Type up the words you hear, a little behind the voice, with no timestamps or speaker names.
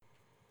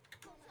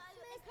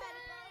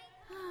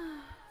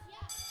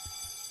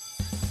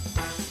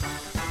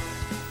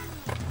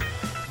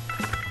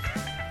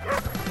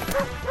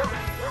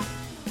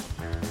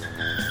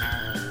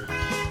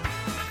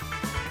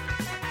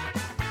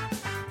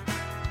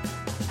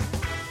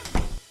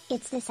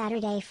It's the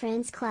Saturday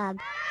Friends Club.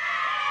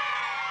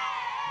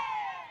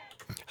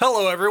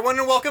 Hello, everyone,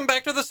 and welcome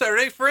back to the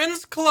Saturday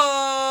Friends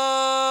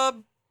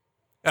Club.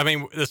 I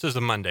mean, this is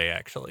a Monday,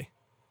 actually.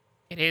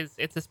 It is.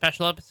 It's a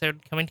special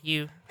episode coming to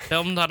you,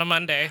 filmed on a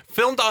Monday.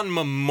 Filmed on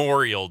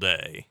Memorial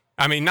Day.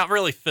 I mean, not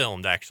really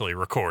filmed, actually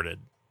recorded.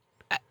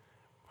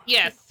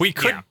 Yes. We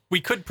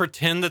could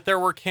pretend that there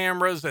were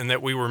cameras and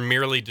that we were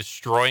merely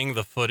destroying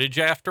the footage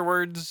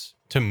afterwards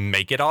to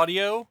make it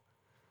audio.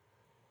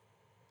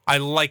 I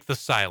like the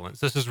silence.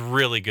 This is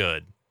really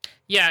good.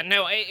 Yeah,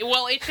 no,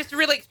 it's just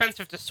really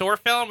expensive to store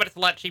film, but it's a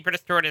lot cheaper to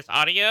store it as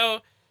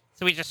audio.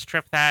 So we just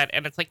strip that,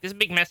 and it's like this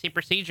big messy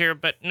procedure,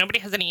 but nobody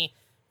has any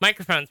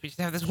microphones. We just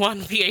have this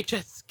one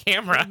VHS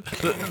camera.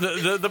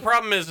 The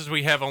problem is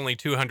we have only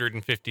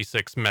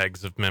 256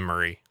 megs of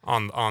memory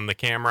on the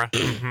camera,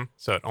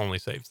 so it only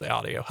saves the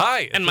audio.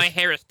 Hi! And my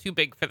hair is too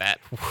big for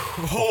that.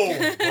 Oh,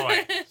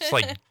 boy. It's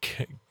like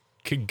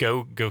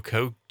go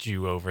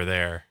Koju over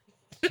there.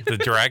 The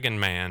Dragon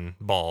Man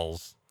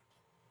balls.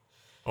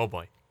 Oh,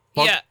 boy.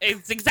 Well, yeah,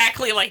 it's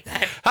exactly like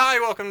that. Hi,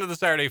 welcome to the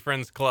Saturday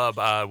Friends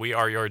Club. We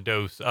are your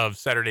dose of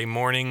Saturday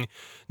morning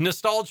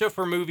nostalgia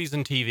for movies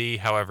and TV,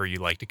 however you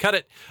like to cut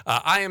it.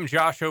 I am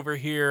Josh over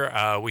here.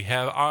 We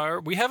have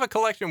a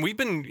collection. We've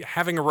been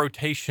having a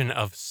rotation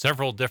of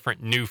several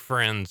different new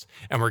friends,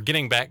 and we're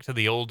getting back to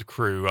the old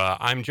crew.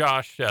 I'm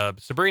Josh.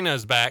 Sabrina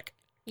is back.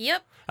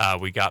 Yep.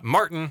 We got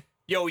Martin.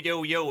 Yo,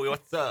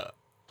 what's up?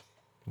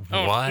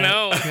 Oh, What?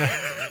 no.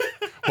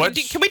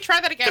 Can we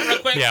try that again real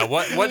quick? Yeah,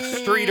 what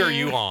street are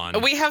you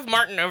on? We have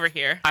Martin over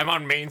here. I'm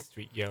on Main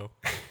Street, yo.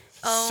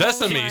 Oh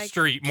Sesame my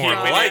Street, more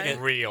God. like it.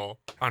 Real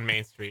on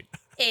Main Street.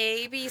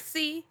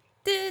 ABC.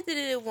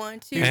 1, 2,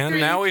 3. And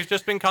now we've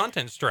just been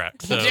content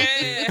strapped. So.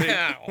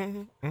 Yeah.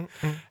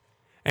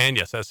 And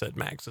yes, I said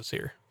Mags is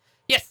here.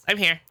 Yes, I'm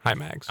here. Hi,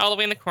 Mags. All the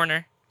way in the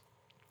corner.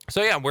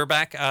 So yeah, we're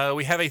back.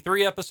 We have a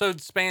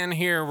 3-episode span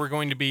here. We're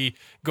going to be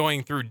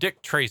going through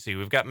Dick Tracy.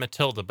 We've got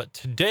Matilda, but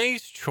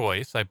today's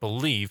choice, I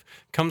believe,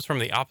 comes from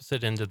the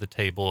opposite end of the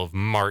table of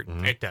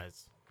Martin. It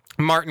does.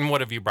 Martin, what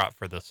have you brought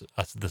for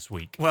us this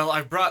week? Well,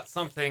 I brought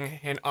something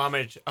in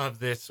homage of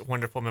this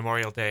wonderful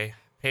Memorial Day,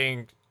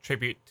 paying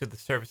tribute to the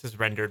services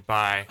rendered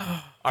by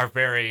our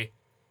very,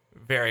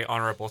 very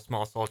honorable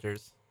small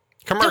soldiers.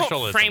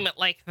 Commercialism. Don't frame it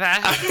like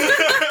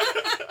that.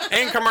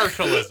 And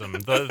commercialism.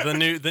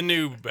 The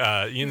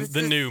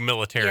new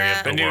military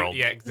of the world.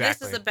 Yeah,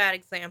 exactly. This is a bad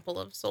example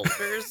of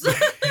soldiers.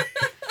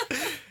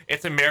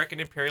 It's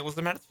American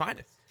imperialism at its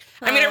finest.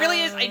 I mean, it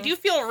really is. I do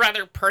feel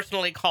rather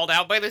personally called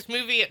out by this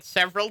movie at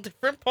several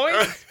different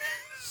points.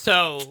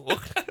 So,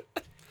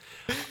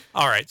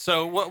 All right.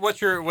 So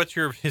what's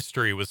your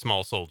history with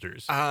small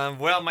soldiers?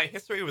 Well, my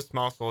history with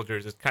small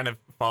soldiers is kind of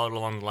followed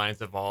along the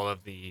lines of all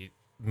of the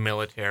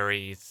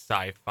military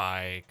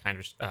sci-fi kind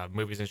of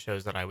movies and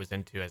shows that I was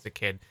into as a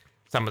kid.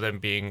 Some of them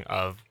being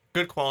of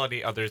good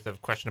quality, others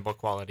of questionable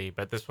quality,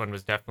 but this one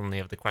was definitely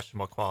of the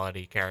questionable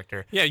quality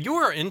character. Yeah, you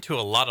were into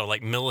a lot of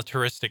like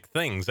militaristic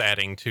things,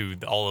 adding to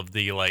all of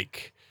the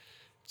like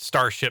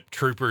Starship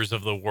Troopers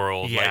of the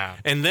world. Yeah.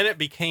 And then it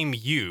became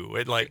you.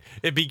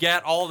 It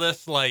begat all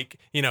this like,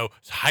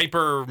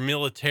 hyper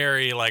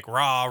military, like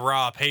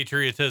rah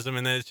patriotism,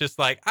 and then it's just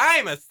like,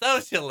 I'm a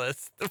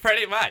socialist.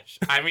 Pretty much.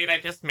 I mean, I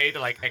just made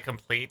like a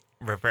complete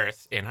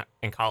reverse in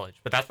college,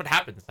 but that's what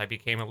happens. I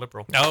became a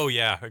liberal. Oh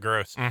yeah,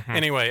 gross. Mhm.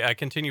 Anyway,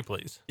 continue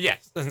please.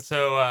 Yes, and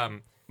so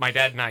my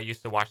dad and I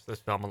used to watch this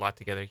film a lot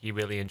together. He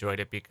really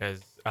enjoyed it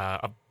because,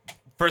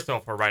 first of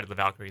all, for Ride of the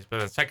Valkyries, but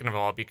then second of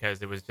all,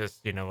 because it was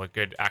just, a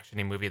good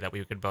action-y movie that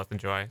we could both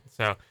enjoy.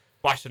 So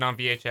watched it on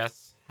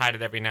VHS, had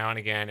it every now and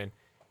again, and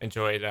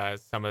enjoyed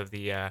some of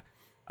the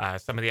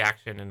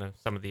action and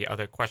some of the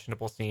other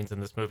questionable scenes in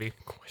this movie.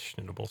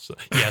 Questionable.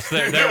 Yes,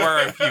 there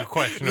were a few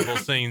questionable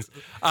scenes.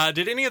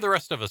 Did any of the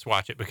rest of us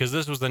watch it? Because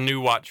this was a new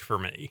watch for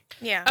me.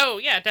 Yeah. oh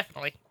yeah,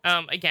 definitely.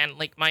 Again,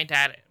 like my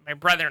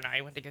brother and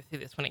I went to go see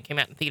this when it came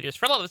out in theaters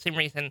for a lot of the same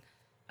reason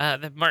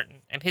that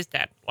Martin and his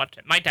dad watched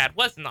it. My dad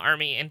was in the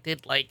army and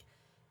did my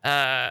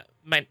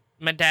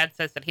dad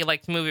says that he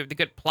likes a movie with a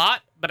good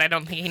plot, but I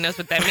don't think he knows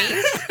what that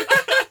means.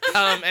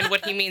 And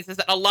what he means is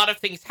that a lot of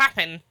things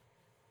happen.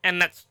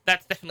 And that's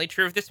definitely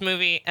true of this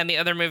movie and the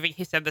other movie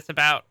he said this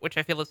about, which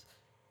I feel is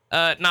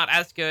not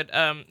as good,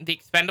 The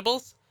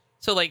Expendables.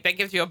 So, that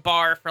gives you a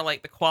bar for,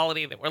 the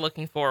quality that we're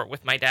looking for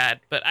with my dad.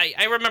 But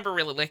I remember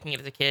really liking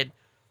it as a kid,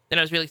 and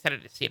I was really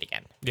excited to see it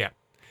again. Yeah.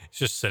 It's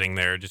just sitting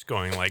there, just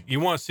going you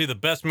want to see the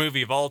best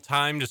movie of all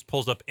time? Just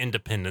pulls up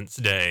Independence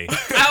Day. Oh,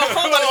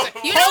 hold on a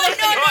second. You know what?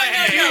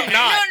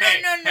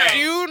 No.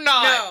 Do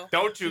not. No.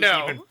 Don't you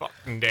No. even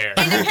fucking dare.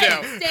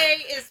 Independence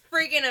Day is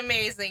freaking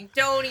amazing.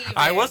 Don't even.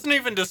 I wasn't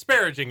even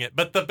disparaging it,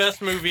 but the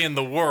best movie in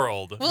the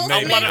world. Will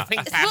Maybe Smith, not.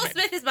 things Will happen.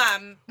 Smith is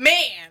my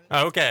man.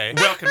 Okay.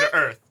 Welcome to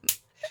Earth.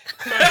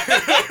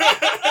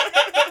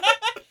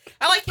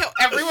 I like how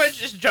everyone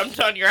just jumped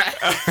on your ass.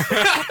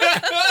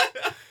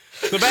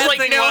 The bad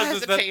thing no was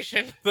is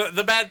hesitation. that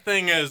the bad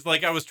thing is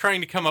I was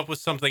trying to come up with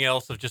something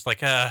else of just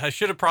I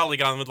should have probably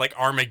gone with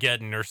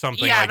Armageddon or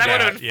something Yeah, like that that.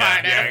 would have been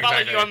fine. yeah, I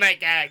followed exactly. you on that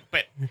gag,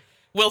 but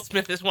Will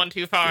Smith is one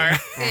too far.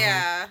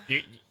 Yeah.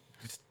 You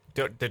just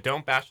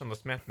don't bash on the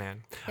Smith,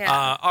 man.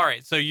 Yeah. All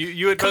right, so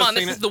you had Come both on,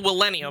 this seen is it. the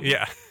millennium.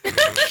 Yeah.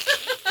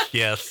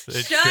 Yes.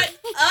 it Shut should.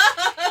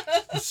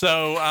 up.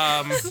 So,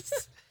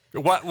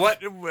 what?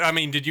 I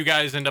mean, did you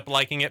guys end up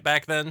liking it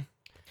back then?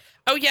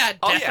 Oh yeah,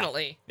 Oh, yeah.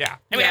 definitely. Yeah.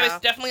 I mean, I Yeah.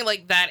 was definitely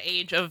like that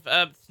age of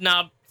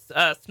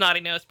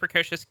snotty-nosed,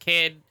 precocious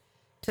kid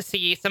to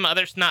see some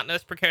other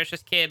snot-nosed,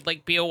 precocious kid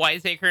like be a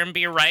wiseacre and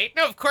be right.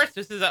 No, of course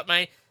this is up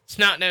my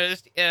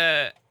snot-nosed,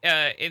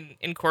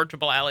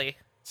 incorrigible alley.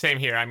 Same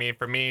here. I mean,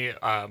 for me,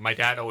 my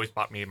dad always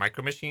bought me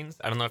micro machines.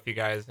 I don't know if you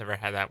guys ever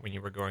had that when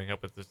you were growing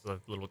up with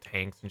those little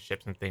tanks and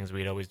ships and things.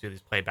 We'd always do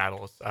these play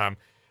battles.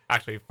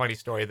 Actually, funny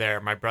story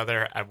there. My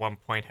brother at one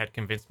point had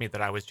convinced me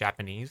that I was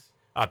Japanese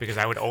because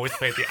I would always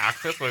play the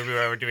Axis when we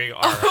were doing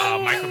our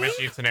micro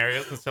machine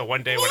scenarios. And so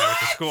one day when I was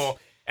at school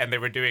and they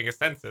were doing a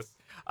census,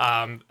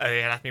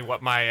 they asked me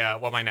what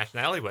my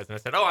nationality was, and I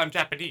said, "Oh, I'm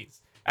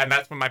Japanese." And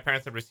that's when my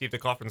parents had received a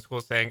call from school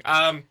saying,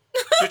 "Your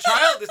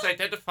child is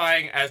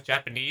identifying as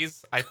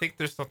Japanese. I think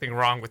there's something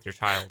wrong with your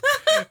child,"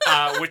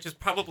 which is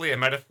probably a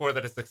metaphor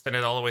that is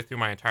extended all the way through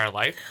my entire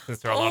life, since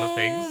there are a lot of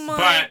things. Oh my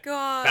But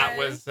God. that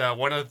was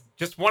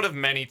one of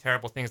many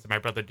terrible things that my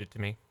brother did to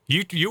me.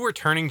 You were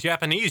turning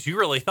Japanese. You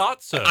really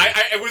thought so?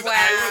 I was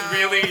Wow.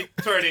 really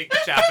turning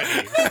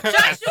Japanese.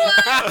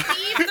 Joshua,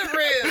 leave the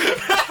room.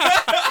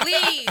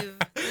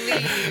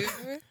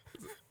 Leave.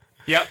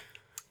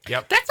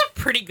 Yep. That's a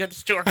pretty good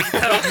story, though.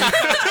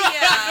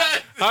 Yeah.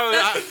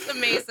 I It's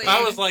amazing.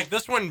 was like,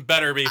 this one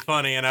better be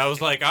funny, and I was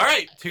like, all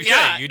right, touche,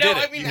 Yeah, you no, did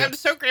it. I mean, I'm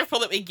so grateful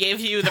that we gave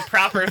you the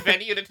proper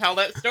venue to tell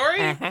that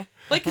story.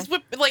 Like, cause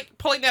like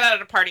pulling that out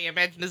at a party, I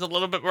imagine, is a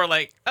little bit more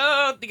like,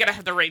 oh, you gotta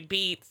have the right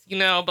beats, you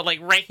know. But like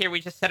right here, we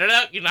just set it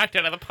up. You knocked it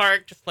out of the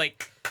park, just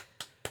like.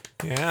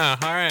 Yeah,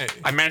 all right.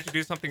 I managed to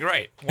do something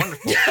right.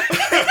 Wonderful.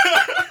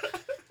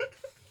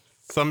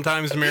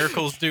 Sometimes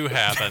miracles do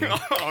happen.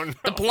 Oh, no.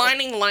 The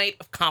blinding light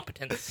of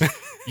competence.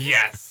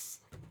 Yes.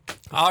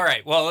 All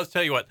right, well, let's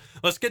tell you what.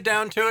 Let's get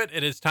down to it.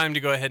 It is time to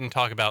go ahead and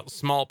talk about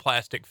small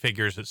plastic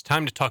figures. It's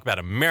time to talk about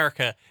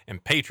America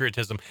and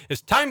patriotism.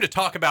 It's time to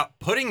talk about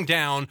putting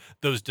down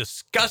those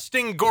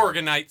disgusting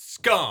Gorgonite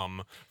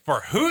scum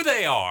for who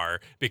they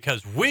are,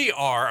 because we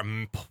are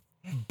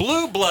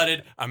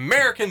blue-blooded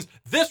Americans.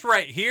 This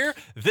right here,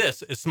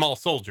 this is Small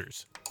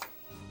Soldiers.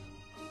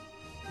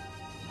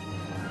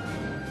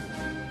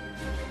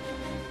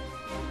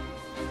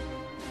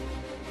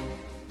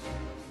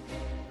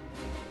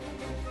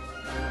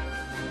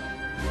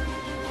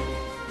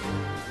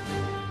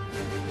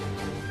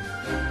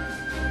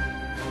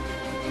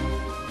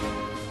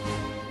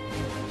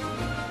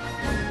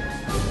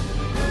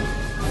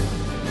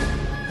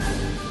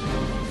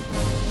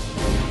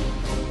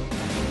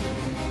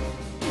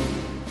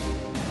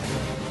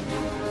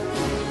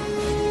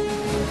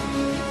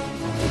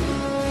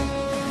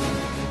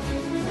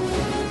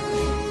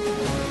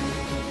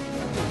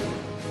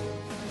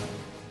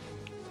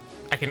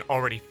 I can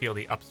already feel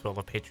the upswell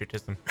of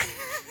patriotism.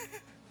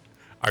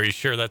 Are you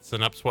sure that's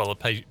an upswell of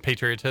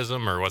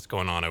patriotism, or what's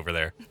going on over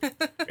there?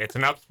 It's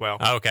an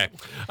upswell. Okay.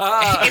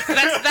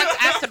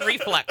 That's acid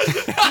reflux.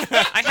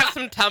 I have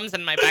some Tums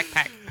in my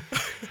backpack.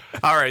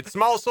 All right.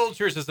 Small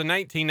Soldiers is a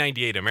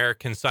 1998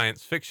 American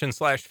science fiction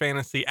 /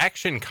 fantasy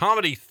action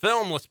comedy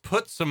film. Let's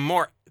put some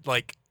more,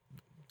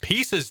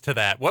 pieces to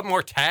that. What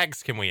more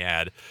tags can we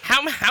add?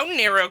 How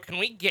narrow can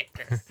we get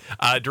this?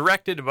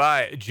 Directed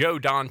by Joe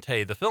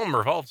Dante, the film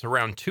revolves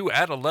around two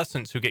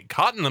adolescents who get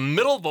caught in the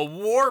middle of a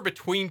war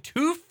between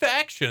two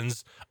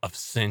factions of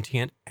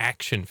sentient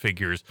action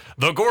figures,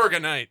 the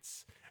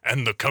Gorgonites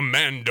and the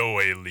Commando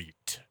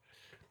Elite.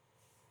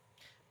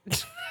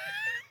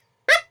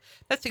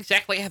 That's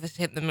exactly how this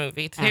hit the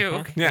movie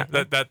too. Yeah,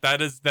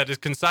 that is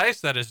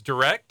concise. That is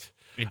direct.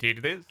 Indeed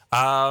it is.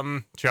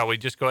 Shall we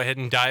just go ahead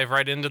and dive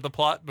right into the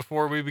plot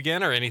before we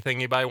begin, or anything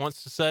anybody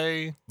wants to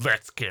say?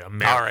 Let's get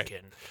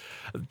American.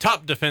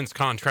 Top defense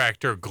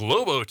contractor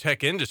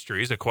Globotech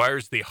Industries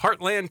acquires the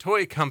Heartland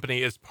Toy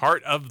Company as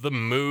part of the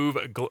move.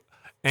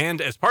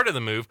 As part of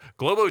the move,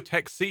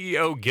 Globotech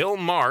CEO Gil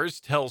Mars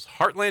tells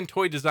Heartland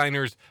toy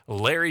designers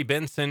Larry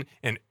Benson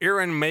and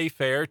Aaron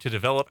Mayfair to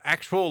develop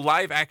actual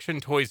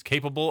live-action toys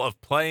capable of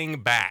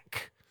playing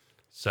back.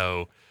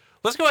 So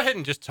let's go ahead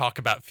and just talk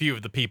about a few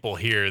of the people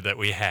here that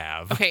we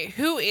have. Okay,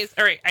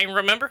 all right, I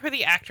remember who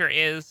the actor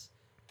is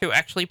who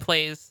actually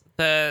plays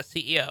the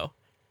CEO.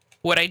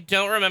 What I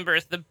don't remember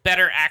is the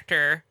better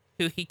actor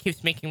who he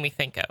keeps making me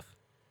think of.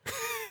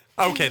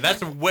 Okay,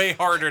 that's way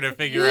harder to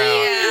figure out.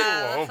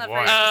 Yeah, Oh, that's not boy.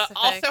 very specific.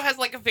 Also has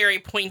like a very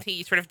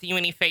pointy sort of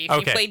demony face.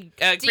 Okay. He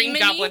played Green Demony?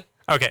 Goblin.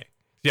 Okay,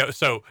 yeah.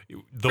 So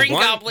the Green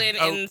one, Goblin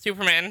oh, in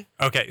Superman.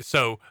 Okay,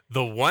 so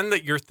the one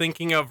that you're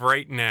thinking of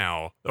right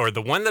now, or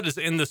the one that is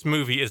in this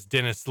movie, is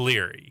Dennis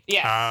Leary.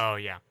 Yes. Oh,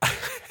 yeah.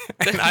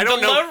 And I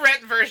don't the know. low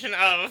rent version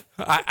of.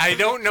 I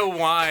don't know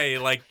why.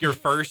 Like your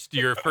first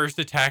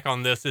attack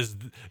on this is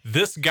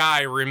this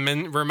guy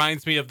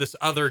reminds me of this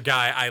other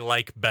guy I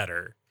like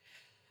better.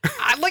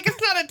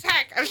 It's not an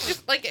attack. I was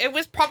just like, it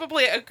was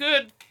probably a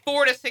good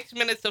 4 to 6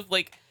 minutes of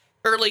like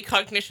early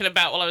cognition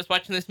about while I was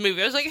watching this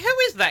movie. I was like, who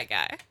is that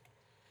guy?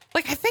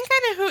 Like, I think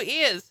I know who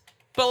he is,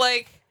 but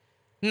like,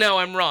 no,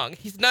 I'm wrong.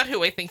 He's not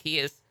who I think he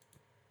is.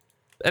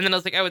 And then I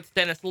was like, oh, it's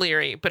Dennis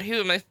Leary. But who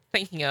am I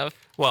thinking of?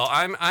 Well,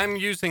 I'm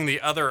using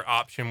the other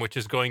option, which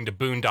is going to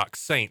Boondock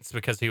Saints,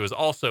 because he was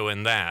also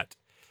in that.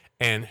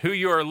 And who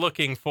you are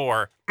looking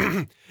for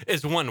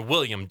is one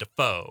William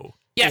Dafoe.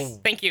 Yes,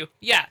 thank you.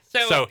 Yeah,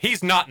 So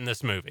he's not in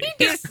this movie.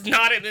 he's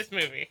not in this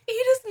movie.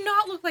 He does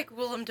not look like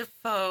Willem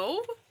Dafoe.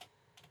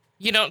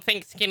 You don't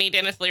think skinny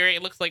Dennis Leary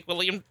looks like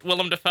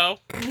Willem Dafoe?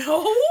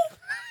 No.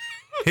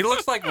 He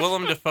looks like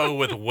Willem Dafoe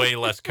with way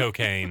less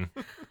cocaine.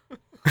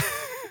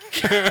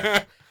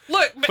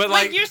 Look, but like,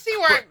 like- you see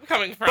where I'm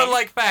coming from. But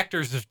like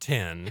factors of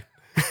 10.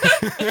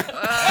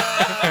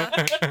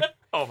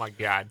 Oh my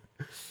god.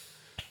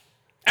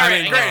 All I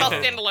right, mean, I guess I'll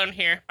granted- stand alone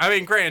here. I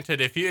mean,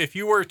 granted, if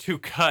you were to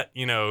cut,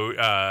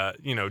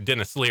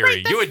 Dennis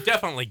Leary, you would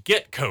definitely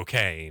get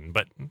cocaine,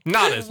 but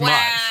not as much.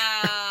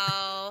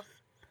 Wow.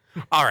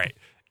 All right.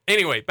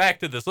 Anyway, back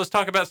to this. Let's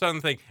talk about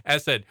something.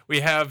 As said,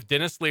 we have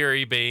Dennis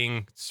Leary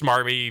being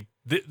smarmy,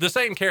 the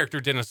same character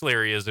Dennis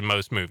Leary is in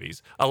most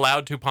movies,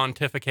 allowed to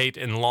pontificate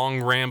in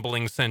long,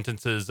 rambling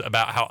sentences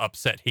about how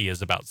upset he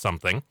is about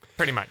something.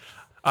 Pretty much.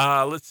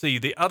 Let's see.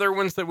 The other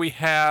ones that we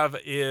have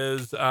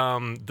is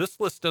this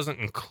list doesn't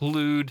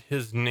include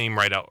his name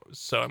right out,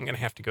 so I'm going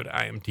to have to go to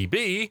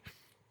IMDb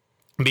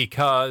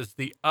because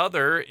the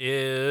other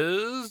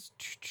is.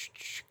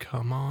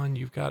 Come on,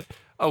 you've got.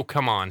 Oh,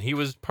 come on. He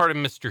was part of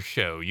Mr.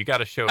 Show. You got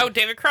to show. Oh,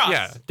 David Cross.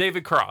 Yeah,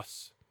 David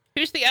Cross.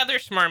 Who's the other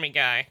smarmy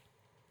guy?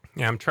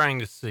 Yeah, I'm trying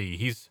to see.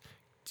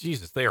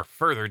 Jesus, they are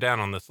further down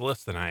on this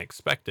list than I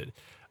expected.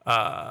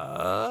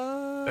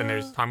 Then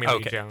there's Tommy Lee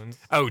okay. Jones.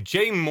 Oh,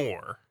 Jay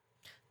Moore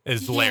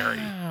is Larry,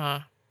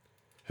 Yeah.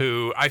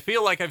 who I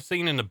feel like I've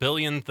seen in a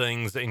billion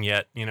things and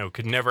yet,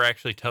 could never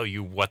actually tell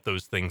you what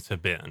those things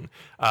have been.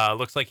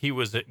 Looks like he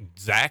was at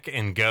Zach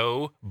and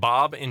Go,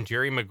 Bob and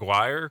Jerry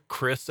Maguire,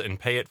 Chris and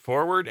Pay It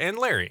Forward, and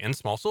Larry and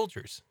Small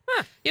Soldiers.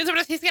 He's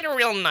got a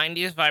real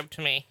 90s vibe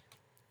to me.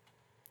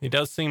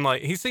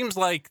 He seems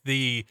like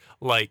the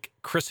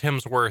Chris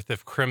Hemsworth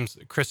if Chris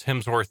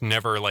Hemsworth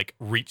never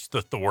reached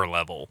the Thor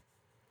level.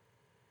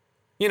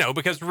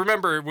 Because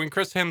remember when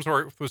Chris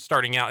Hemsworth was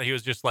starting out, he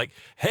was just like,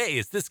 "Hey,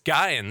 it's this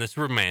guy in this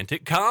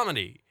romantic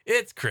comedy.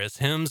 It's Chris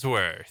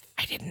Hemsworth."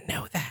 I didn't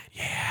know that.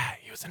 Yeah,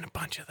 he was in a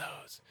bunch of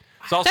those.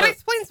 It's also, That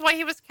explains why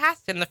he was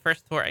cast in the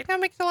first Thor. That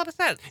makes a lot of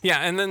sense. yeah,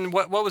 and then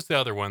what was the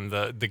other one?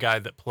 The guy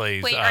that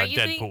plays Wait,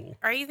 Deadpool.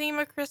 are you thinking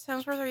about Chris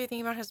Hemsworth or are you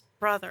thinking about his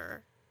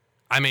brother?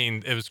 I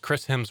mean, it was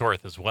Chris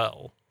Hemsworth as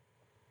well.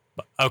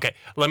 But, okay,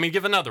 let me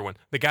give another one.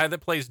 The guy that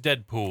plays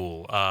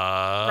Deadpool.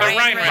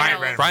 Ryan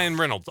Reynolds. Ryan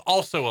Reynolds.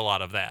 Also a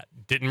lot of that.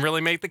 Didn't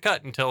really make the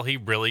cut until he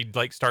really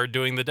started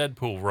doing the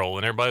Deadpool role.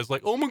 And everybody's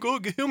like, oh my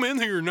God, get him in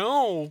here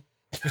now.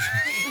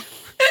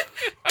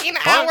 In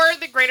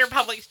the greater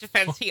public's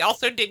defense, he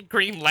also did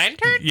Green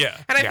Lantern. Yeah.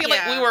 And I feel like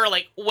Yeah. we were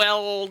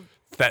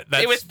That's,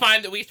 it was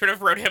fine that we sort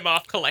of wrote him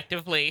off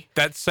collectively.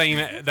 that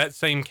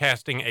same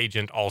casting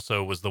agent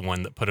also was the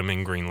one that put him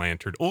in Green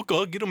Lantern. Oh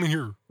God, get him in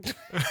here.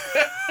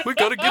 We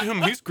gotta get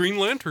him. He's Green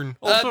Lantern.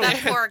 Also, That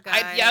poor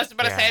guy. I was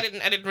about to say Yeah.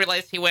 I didn't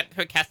realize he went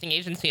to a casting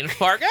agency in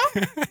Fargo.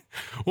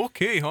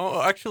 okay.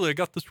 Actually, I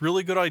got this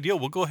really good idea.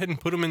 We'll go ahead and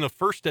put him in the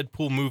first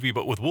Deadpool movie,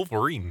 but with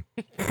Wolverine.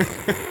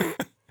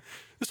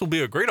 This will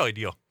be a great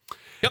idea.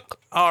 Yep.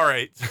 All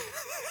right.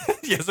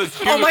 Yes, it's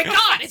Oh my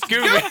God, it's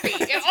Scooby.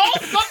 Goofy. It all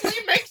suddenly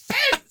makes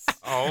sense.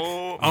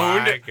 Oh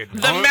Owned- my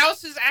goodness. The Owned-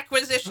 mouse's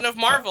acquisition of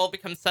Marvel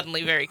becomes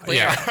suddenly very clear.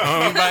 Yeah,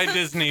 owned by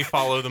Disney.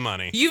 Follow the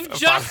money. You've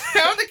just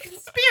found a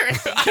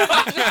conspiracy.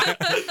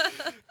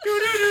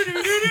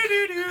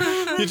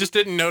 You just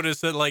didn't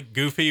notice that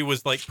Goofy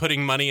was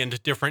putting money into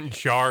different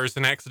jars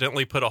and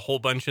accidentally put a whole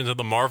bunch into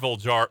the Marvel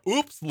jar.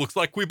 Oops, looks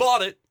like we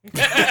bought it.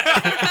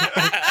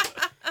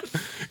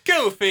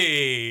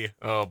 Goofy.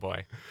 Oh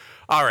boy.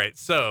 All right,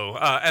 so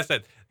as I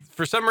said,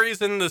 for some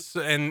reason, this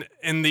in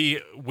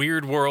the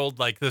weird world,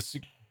 this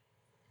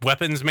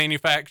weapons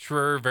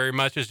manufacturer very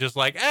much is just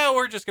like, oh,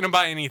 we're just gonna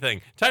buy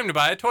anything. Time to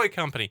buy a toy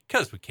company,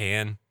 cause we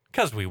can,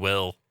 cause we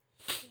will.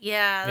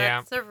 Yeah, Yeah.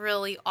 that's a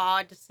really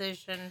odd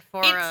decision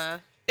for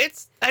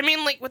I mean,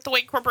 with the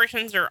way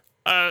corporations are,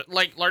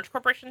 large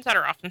corporations that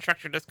are often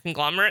structured as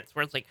conglomerates,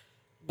 where it's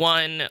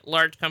one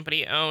large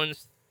company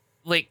owns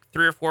 3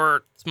 or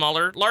 4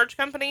 smaller large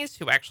companies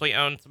who actually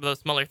own some of those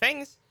smaller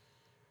things.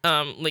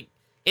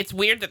 It's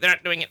weird that they're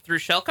not doing it through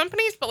shell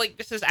companies, but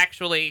this is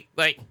actually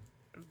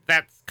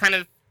that's kind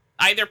of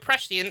either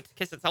prescient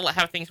because it's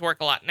how things work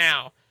a lot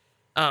now,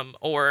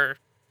 or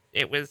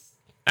it was,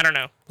 I don't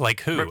know.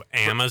 Like who?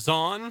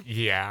 Amazon?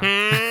 Yeah.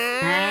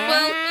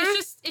 Well,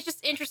 it's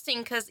just interesting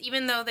because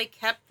even though they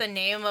kept the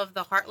name of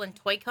the Heartland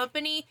Toy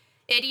Company,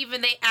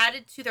 they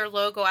added to their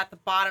logo at the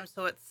bottom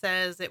so it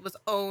says it was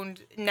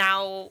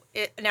now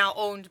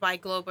owned by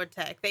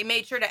Globotech. They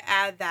made sure to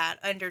add that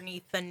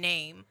underneath the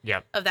name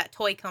Yep. of that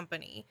toy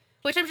company,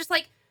 which I'm just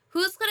like,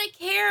 who's gonna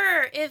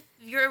care if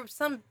you're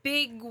some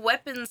big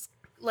weapons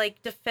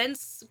like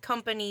defense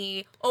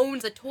company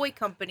owns a toy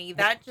company.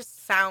 That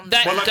just sounds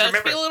That Well, let's does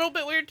remember- feel a little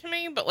bit weird to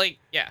me, but like,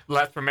 yeah.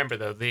 Let's remember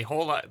though, the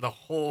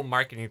whole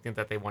marketing thing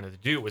that they wanted to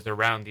do was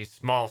around these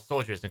small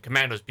soldiers and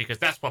commandos because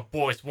that's what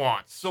boys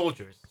want,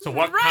 soldiers. So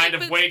what Right, kind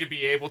of but- way to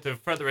be able to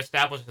further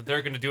establish that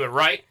they're going to do it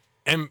right?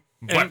 And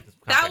Weapons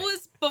that company.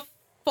 was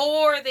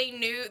before they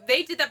knew.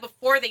 They did that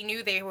before they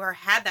knew they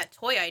had that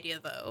toy idea,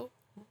 though.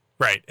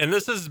 right. And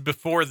this is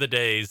before the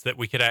days that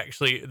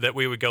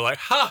we would go like,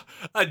 ha,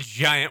 a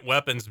giant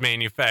weapons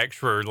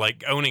manufacturer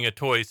like owning a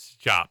toy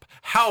shop.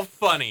 How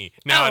funny.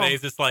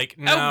 Nowadays it's like,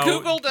 no. Oh,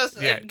 Google does.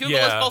 Yeah, Google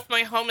yeah. is both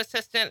my home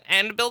assistant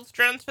and builds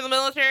drones for the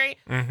military.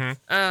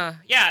 Mm-hmm.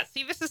 Yeah.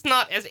 See, this is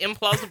not as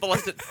implausible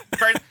as it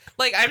first.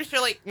 Like, I'm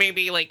sure, like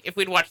maybe, like if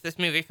we'd watched this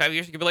movie 5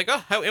 years ago, we'd be like,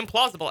 oh, how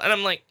implausible. And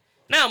I'm like,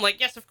 no, I'm like,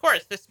 yes, of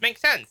course, this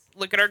makes sense.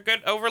 Look at our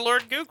good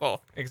overlord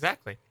Google.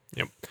 Exactly.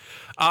 Yep.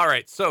 All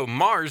right. So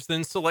Mars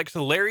then selects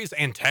Larry's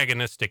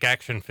antagonistic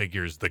action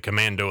figures, the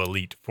Commando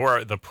Elite,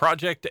 for the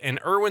project, and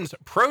Irwin's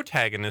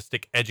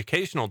protagonistic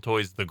educational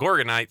toys, the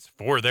Gorgonites,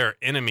 for their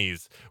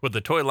enemies, with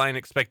the toy line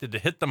expected to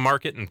hit the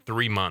market in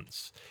 3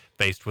 months.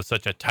 Faced with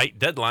such a tight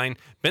deadline,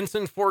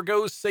 Benson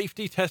forgoes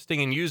safety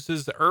testing and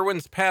uses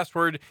Irwin's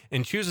password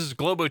and chooses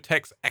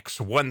Globotech's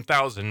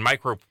X1000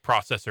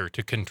 microprocessor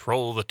to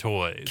control the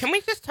toys. Can we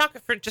just talk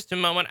for just a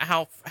moment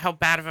how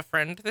bad of a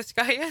friend this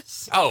guy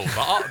is? Oh,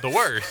 the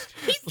worst.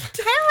 He's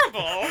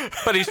terrible.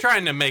 But he's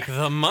trying to make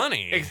the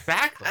money.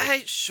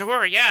 Exactly.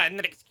 Sure, yeah, and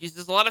that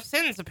excuses a lot of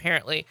sins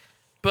apparently.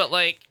 But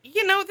like,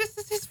 this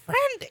is his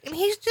friend, and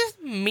he's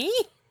just mean.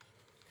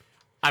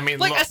 I mean,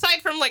 Like, look,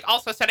 aside from like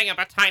also setting up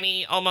a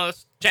tiny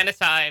almost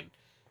genocide,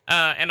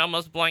 and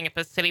almost blowing up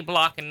a city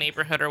block and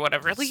neighborhood or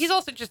whatever, like he's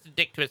also just a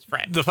dick to his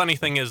friend. The funny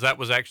thing is that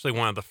was actually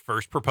one of the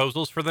first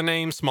proposals for the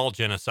name, Small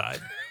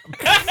Genocide.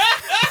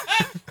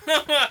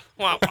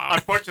 Wow, wow.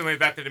 unfortunately,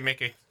 that didn't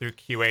make it through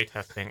QA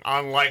testing,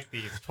 unlike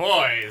these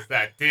toys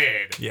that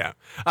did. Yeah.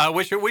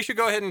 We should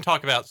go ahead and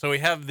talk about, so we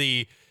have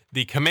the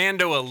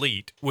Commando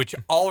Elite, which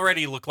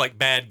already look like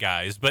bad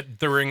guys, but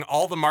during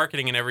all the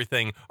marketing and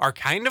everything are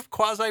kind of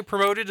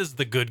quasi-promoted as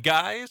the good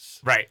guys.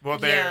 Right. Well,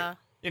 they're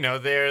Yeah.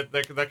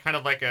 they're kind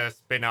of like a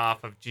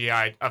spin-off of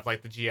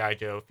the GI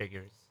Joe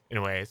figures in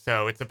a way.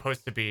 So it's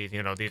supposed to be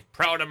these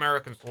proud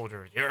American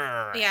soldiers.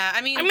 Yeah. Yeah,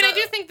 I mean, I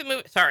do think the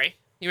movie. Sorry,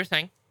 you were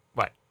saying.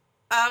 What?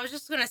 I was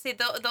just gonna say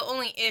the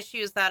only issue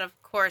is that,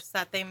 of course,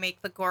 that they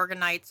make the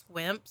Gorgonites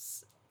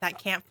wimps that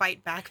can't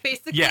fight back,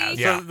 basically. Yeah,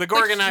 Yeah. so the Which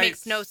Gorgonites...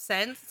 makes no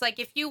sense. It's like,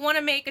 if you want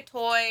to make a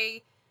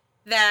toy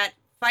that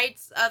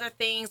fights other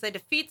things, that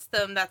defeats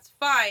them, that's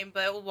fine.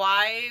 But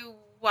why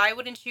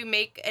wouldn't you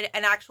make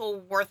an actual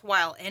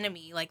worthwhile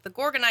enemy? Like, the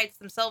Gorgonites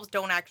themselves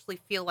don't actually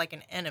feel like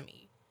an enemy.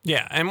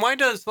 Yeah, and why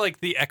does, like,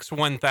 the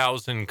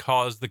X1000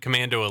 cause the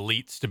Commando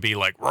Elites to be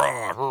like,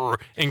 "Rawr, rawr,"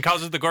 and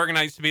causes the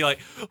Gorgonites to be like,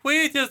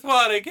 we just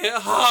want to get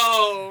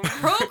home?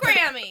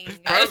 Programming.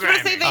 I was going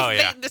to say Oh,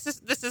 yeah. this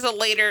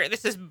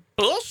is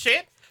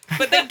bullshit,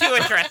 but they do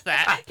address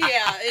that. Yeah,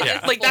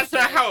 Yeah. Like that's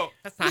not how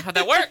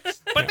that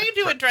works. But they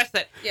do address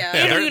it. Yeah.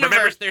 Yeah, In they're-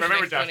 universe, there's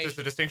remember, an Josh, explanation. there's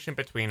a distinction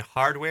between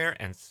hardware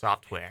and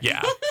software.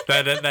 Yeah,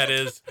 that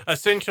is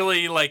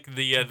essentially like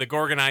the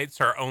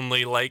Gorgonites are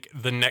only like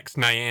the next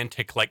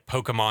Niantic like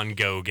Pokemon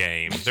Go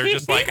game. They're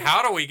just like,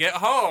 how do we get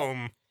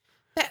home?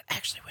 That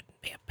actually wouldn't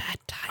be a bad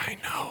time. I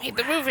know. Made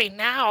the movie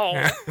now.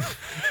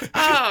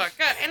 Oh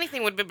god,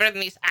 anything would be better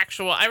than these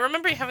actual. I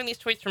remember having these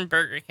toys from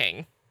Burger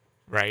King.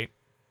 Right.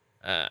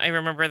 I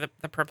remember the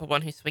purple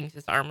one who swings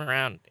his arm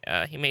around.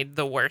 He made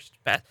the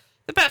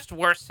best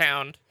worst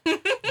sound.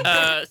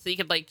 So you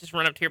could like just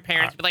run up to your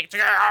parents and be like,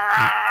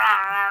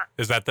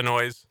 Is that the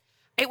noise?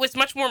 it was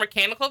much more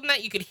mechanical than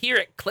that. You could hear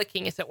it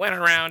clicking as it went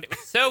around. It was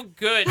so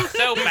good,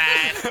 so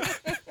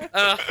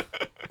bad.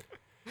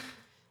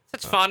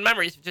 Such fond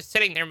memories of just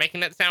sitting there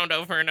making that sound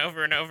over and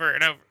over and over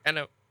and over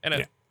and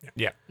over.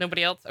 Yeah.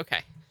 Nobody else? Okay.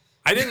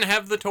 I didn't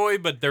have the toy,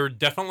 but there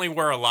definitely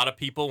were a lot of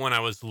people when I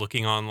was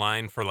looking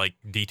online for like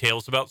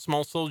details about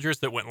small soldiers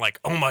that went like,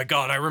 "Oh my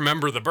god, I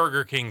remember the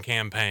Burger King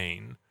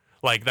campaign."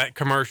 Like that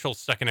commercial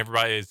stuck in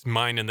everybody's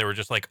mind, and they were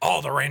just like,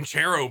 "Oh, the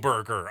Ranchero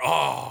burger."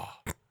 Oh,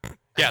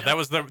 yeah, that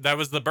was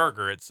the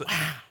burger. It's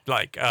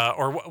like,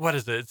 or what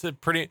is it? It's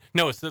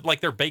it's like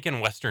their bacon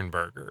Western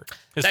burger.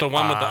 It's the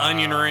one with the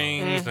onion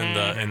rings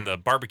and the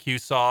barbecue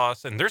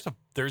sauce. And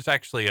there's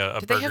actually a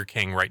Do they Burger have-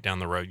 King right down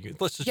the road.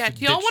 Let's just Yeah.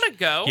 Do y'all want to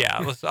go? Yeah.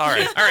 Let's. All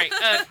right. All right.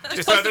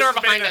 Just close the door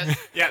behind us.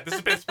 Yeah, this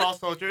has been Small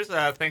Soldiers.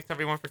 Thanks to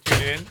everyone for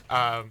tuning in.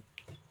 All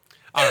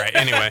right.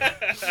 Anyway.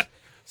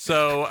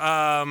 So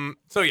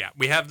yeah,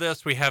 we have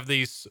this. We have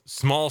these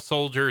small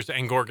soldiers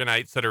and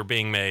Gorgonites that are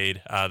being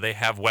made. They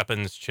have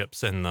weapons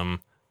chips in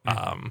them,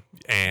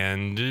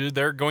 and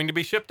they're going to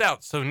be shipped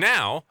out. So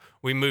now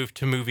we move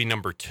to movie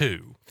number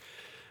 2.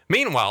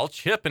 Meanwhile,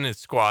 Chip and his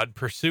squad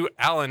pursue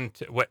Alan.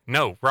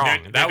 No,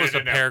 wrong. No, That no, was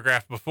no, a no.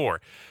 paragraph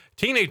before.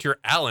 Teenager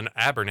Alan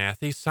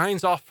Abernathy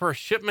signs off for a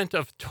shipment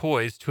of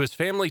toys to his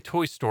family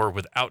toy store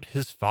without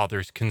his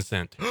father's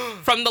consent.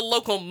 From the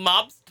local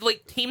mobs,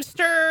 like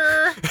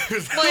Teamster.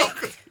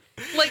 Like,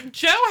 Like,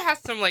 Joe has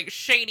some, like,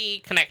 shady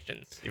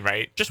connections.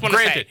 Right? Just want to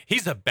Granted, say.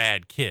 he's a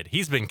bad kid.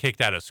 He's been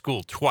kicked out of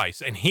school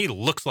twice, and he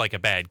looks like a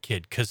bad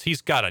kid because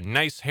he's got a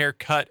nice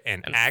haircut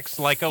and acts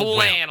like a wimp.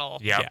 Flannel.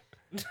 Yep.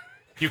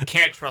 You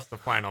can't trust the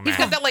flannel man. He's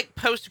got that, like,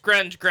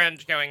 post-grunge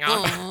grunge going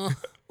on.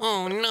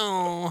 Oh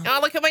no. Oh,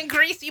 look at my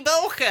greasy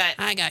bowl cut.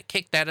 I got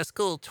kicked out of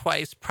school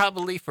twice,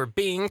 probably for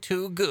being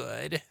too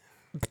good.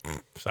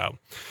 So,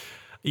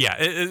 yeah,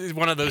 it's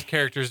one of those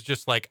characters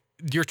just like,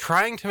 you're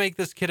trying to make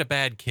this kid a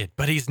bad kid,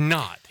 but he's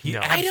not. He No.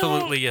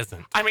 absolutely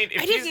isn't. I mean,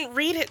 if I he's- didn't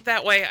read it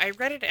that way. I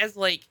read it as,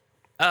 like,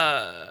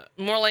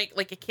 more like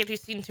a kid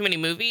who's seen too many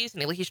movies,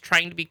 and like he's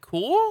trying to be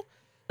cool.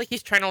 Like,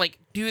 he's trying to, like,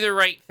 do the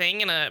right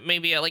thing in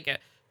maybe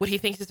what he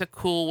thinks is a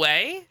cool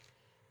way.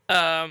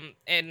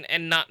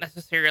 And not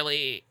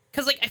necessarily,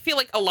 because like I feel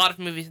like a lot of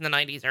movies in the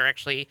 90s are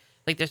actually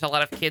like there's a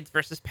lot of kids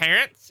versus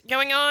parents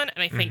going on,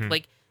 and I think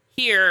like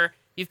here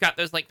you've got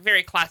those like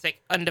very classic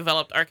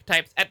undeveloped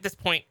archetypes at this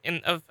point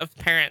of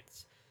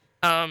parents.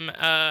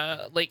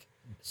 Like,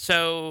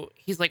 so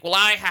he's like, well,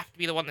 I have to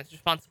be the one that's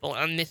responsible,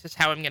 and this is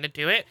how I'm gonna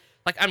do it.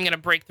 Like, I'm gonna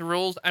break the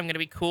rules. I'm gonna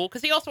be cool,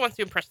 because he also wants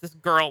to impress this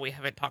girl we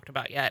haven't talked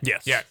about yet.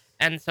 Yes. Yeah.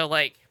 And so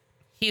like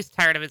he's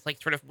tired of his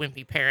like sort of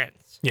wimpy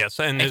parents. Yes,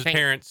 and I his think-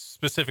 parents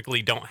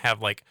specifically don't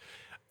have like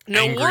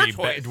No angry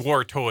war toys.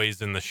 war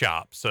toys in the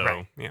shop. So,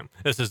 Right. yeah,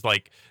 this is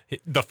like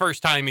the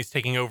first time he's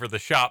taking over the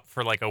shop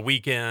for like a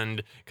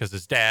weekend because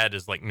his dad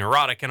is like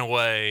neurotic in a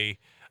way.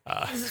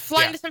 He's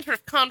flying Yeah. to some sort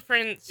of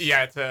conference.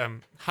 Yeah, it's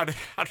how to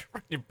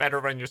you better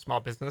run your small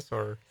business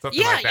or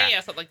something like that. Yeah,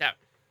 something like that.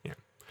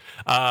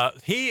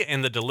 He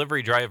and the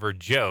delivery driver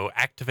Joe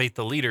activate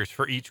the leaders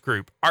for each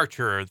group: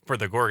 Archer for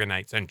the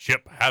Gorgonites and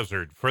Chip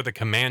Hazard for the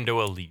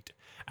Commando Elite.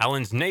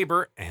 Alan's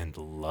neighbor and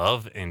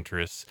love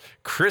interest,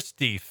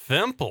 Christy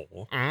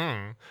Fimple,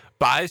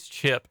 buys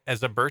Chip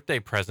as a birthday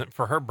present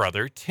for her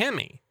brother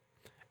Timmy.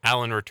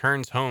 Alan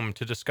returns home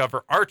to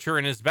discover Archer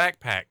in his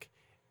backpack.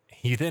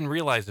 He then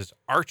realizes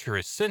Archer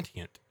is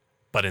sentient.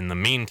 But in the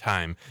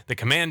meantime, the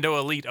Commando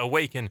Elite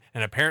awaken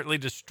and apparently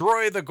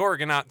destroy the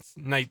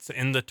Gorgonites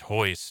in the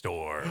toy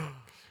store.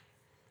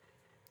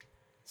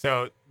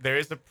 So there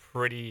is a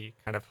pretty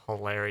kind of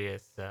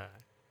hilarious,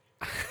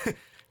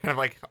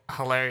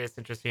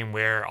 interesting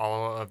where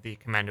all of the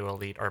Commando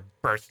Elite are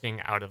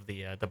bursting out of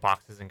the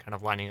boxes and kind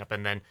of lining up,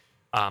 and then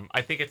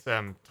I think it's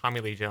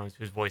Tommy Lee Jones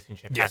who's voicing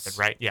Chip Yes. Hazard,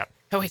 right? Yeah.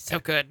 Oh, he's so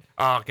good.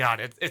 Oh God,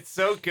 it's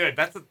so good.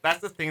 That's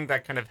the thing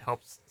that kind of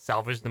helps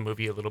salvage the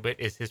movie a little bit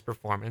is his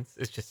performance.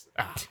 It's just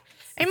Am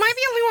I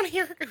the only one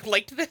here who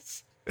liked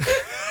this?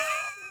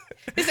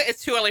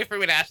 It's too early for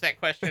me to ask that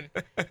question.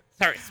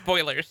 Sorry,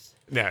 spoilers.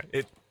 no.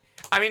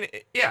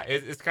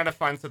 It's kind of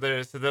fun. So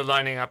they're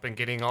lining up and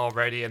getting all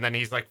ready, and then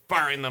he's like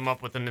firing them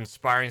up with an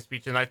inspiring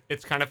speech, and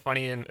it's kind of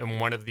funny in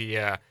one of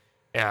the.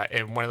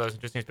 In one of those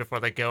interesting before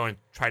they go and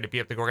try to beat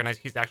up the Gorgonites,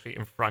 he's actually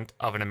in front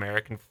of an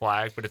American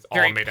flag, but it's all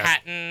Very made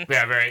patent. up.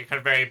 Yeah,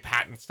 very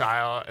patent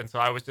style. And so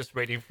I was just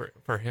waiting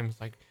for him.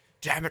 It's like,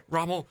 damn it,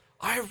 Rommel,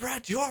 I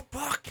read your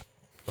book.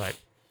 But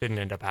didn't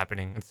end up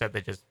happening. Instead, they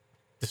just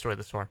destroyed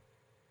the store.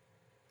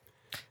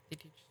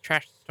 Did you just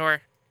trash the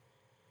store?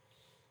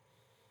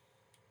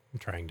 I'm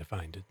trying to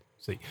find it.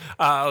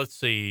 Let's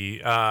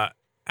see.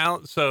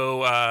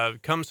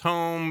 Comes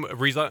home,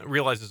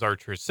 realizes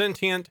Archer is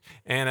sentient,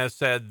 and as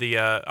said, the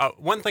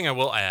one thing I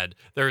will add,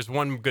 there's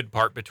one good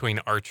part between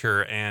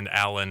Archer and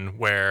Alan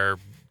where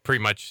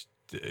pretty much,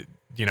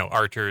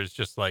 Archer is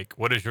just like,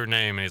 what is your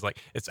name? And he's like,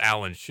 it's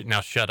Alan,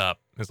 now shut up.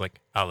 He's like,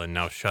 Alan,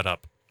 now shut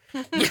up.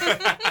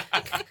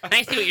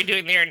 I see what you're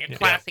doing there in your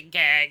classic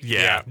gag.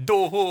 Yeah.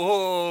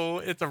 Oh,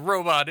 it's a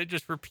robot. It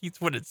just repeats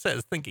what it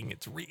says, thinking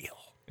it's real.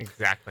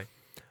 Exactly.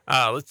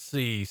 Let's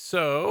see.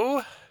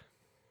 So,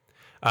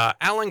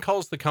 Alan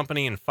calls the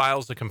company and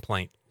files a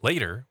complaint.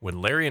 Later,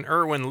 when Larry and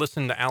Irwin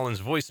listen to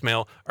Alan's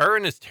voicemail,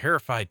 Irwin is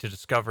terrified to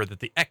discover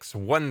that the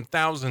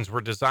X-1000s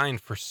were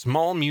designed for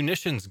small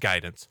munitions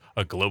guidance.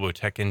 A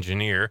Globotech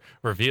engineer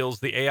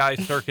reveals the AI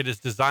circuit is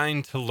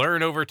designed to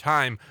learn over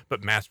time,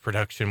 but mass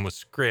production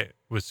was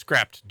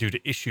scrapped due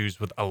to issues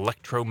with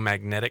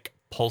electromagnetic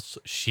pulse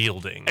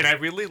shielding. And I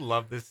really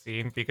love this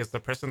scene because the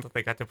person that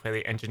they got to play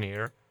the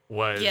engineer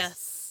was...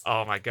 Yes.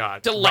 Oh, my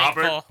God.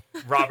 Delightful.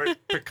 Robert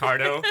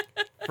Picardo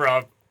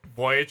from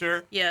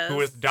Voyager, Yes. who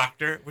was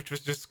Doctor, which was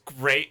just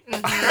great.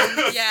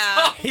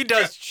 Yeah. He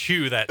does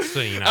chew that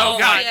scene Oh, out.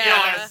 God,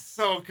 yeah. it's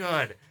so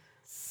good.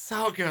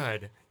 So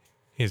good.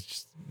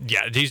 He's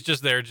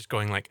just there just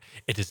going like,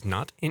 it is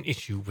not an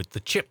issue with the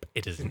chip.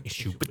 It is an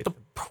issue with the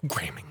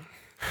programming.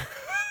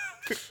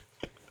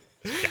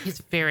 He's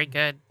very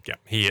good. Yeah,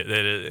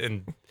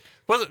 and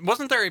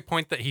wasn't there a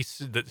point that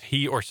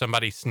he or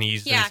somebody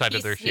sneezed Yeah, inside he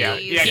of their sneezed. ship?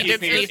 Yeah, He did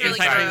sneezed sneeze really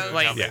inside gross. his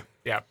Like, helmet.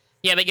 Yeah.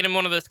 Yeah, they get him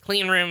one of those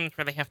clean rooms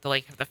where they have to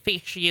like have the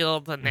face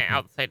shield and the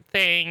outside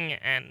thing,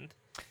 and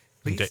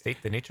Please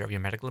state the nature of your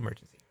medical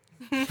emergency.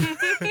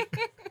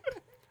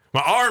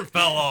 My arm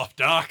fell off,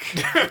 Doc.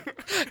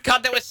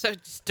 God, that was so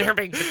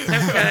disturbing, but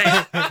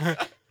so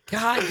good.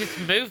 God, this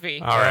movie.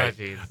 All right.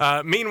 geez.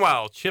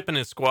 Meanwhile, Chip and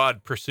his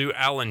squad pursue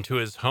Alan to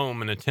his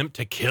home and attempt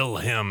to kill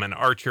him and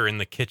Archer in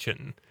the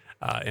kitchen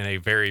in a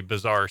very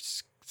bizarre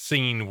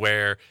scene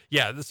where,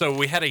 so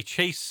we had a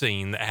chase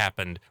scene that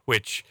happened,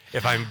 which,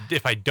 if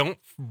I don't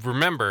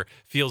remember,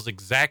 feels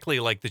exactly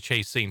like the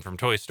chase scene from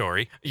Toy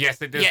Story.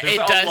 Yes, it does. Yeah, There's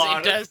it a does.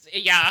 lot It does.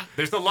 Yeah.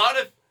 There's a lot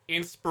of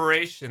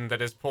inspiration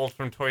that is pulled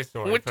from Toy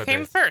Story. Which for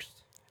came this. first?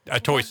 A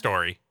Toy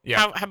Story.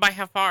 Yeah. By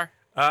how far?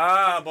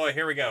 Ah, boy,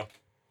 here we go.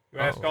 You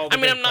ask all the I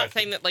mean, big I'm not questions.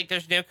 saying that like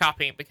there's no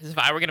copying, because if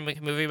I were gonna make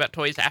a movie about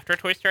toys after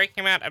Toy Story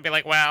came out, I'd be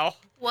like, well,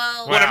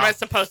 Well, what am I Wow.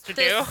 supposed to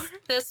do?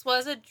 this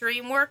was a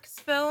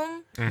DreamWorks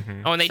film.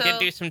 Mm-hmm. Oh, and they did So-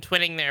 do some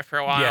twinning there for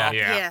a while. Yeah.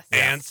 Yes.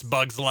 Ants,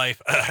 Bugs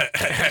Life.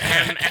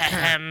 Ahem,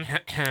 ahem.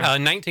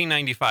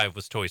 1995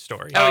 was Toy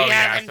Story. Oh,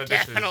 yeah, and so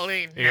this is-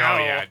 definitely Oh no.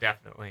 yeah,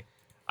 definitely.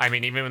 I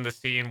mean, even in the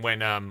scene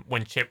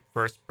when Chip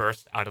first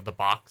burst out of the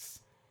box,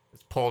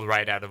 it's pulled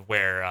right out of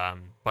where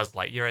Buzz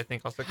Lightyear, I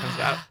think, also comes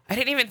out. I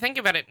didn't even think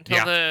about it until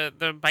Yeah.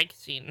 the bike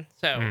scene.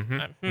 So,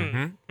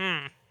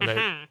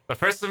 The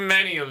first of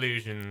many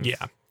illusions.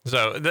 Yeah.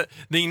 So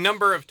the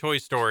number of Toy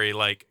Story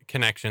like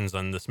connections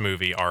on this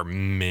movie are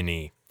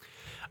many.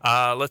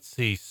 Let's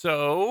see.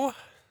 So,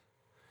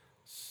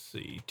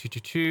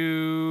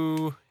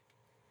 two.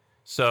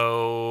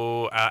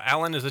 So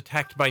Alan is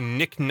attacked by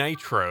Nick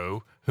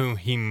Nitro, whom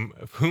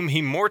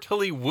he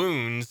mortally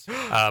wounds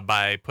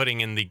by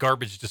putting in the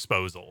garbage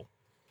disposal.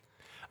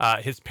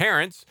 His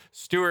parents,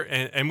 Stuart,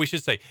 and we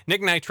should say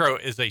Nick Nitro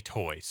is a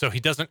toy, so he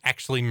doesn't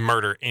actually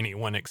murder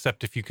anyone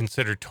except if you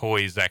consider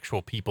toys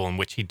actual people, in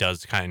which he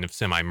does kind of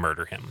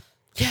semi-murder him.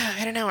 yeah,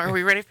 I don't know. Are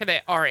we ready for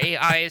the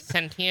RAI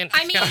sentient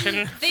I discussion?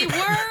 mean, they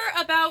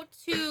were about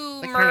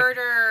to Like,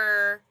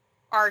 murder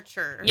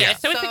Archer. yeah,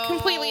 so it's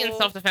completely in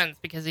self-defense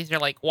because these are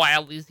like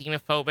wildly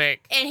xenophobic.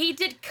 And he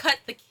did cut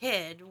the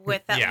kid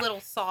with that Yeah. little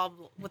saw,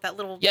 with that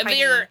little. Yeah, tiny...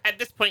 they're at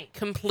this point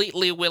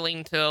completely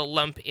willing to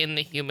lump in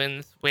the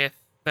humans with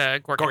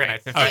the Gorgonites.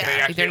 Gorgonites. In Oh, fact, yeah. they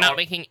actually They're not all-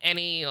 making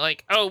any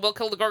like, oh, we'll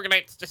kill the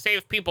Gorgonites to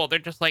save people. They're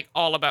just like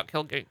all about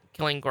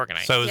killing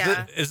Gorgonites. So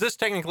Yeah. is this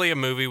technically a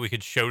movie we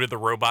could show to the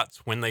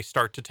robots when they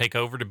start to take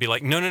over to be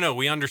like, no,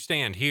 we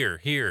understand.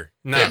 Here.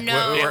 No,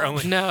 No. we're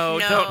only. no,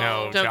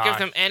 No. don't give Josh.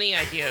 them any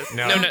ideas.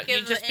 No. No, Don't you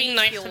give just them be any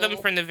nice to them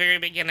fuel. from the very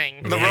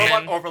beginning. The And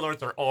robot then-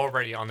 overlords are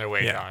already on their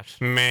way, Yeah. Josh.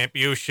 Map,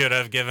 you should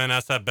have given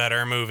us a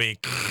better movie.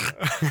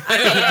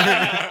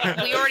 I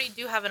mean, we already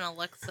do have an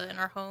Alexa in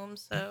our home,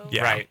 so.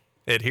 Yeah. Right.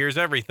 It hears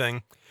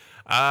everything.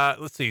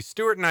 Let's see.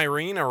 Stuart and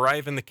Irene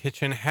arrive in the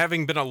kitchen,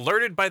 having been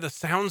alerted by the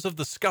sounds of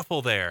the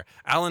scuffle there.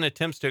 Alan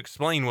attempts to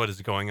explain what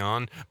is going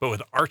on, but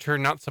with Archer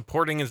not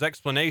supporting his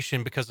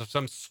explanation because of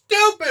some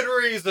stupid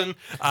reason,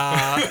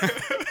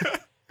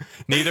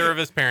 neither of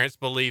his parents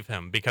believe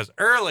him, because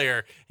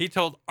earlier he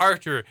told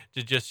Archer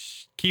to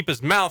just keep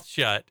his mouth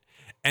shut,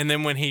 and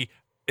then when he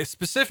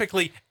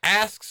specifically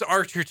asks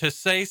Archer to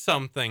say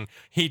something,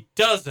 he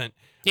doesn't.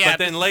 Yeah, but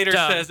then this is later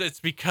dumb. says it's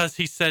because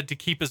he said to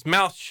keep his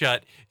mouth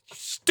shut.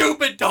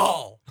 Stupid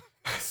doll.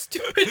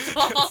 Stupid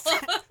doll.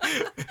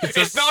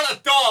 It's not a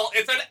doll.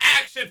 It's an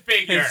action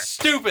figure. It's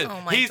stupid.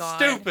 Oh my He's God.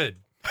 stupid.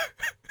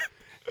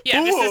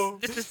 Yeah, Ooh.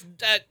 this is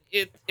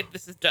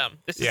dumb.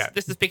 This Yeah.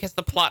 is because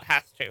the plot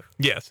has to.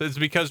 Yes, it's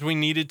because we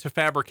needed to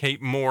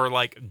fabricate more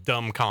like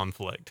dumb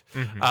conflict.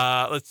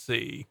 Let's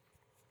see.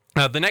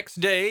 The next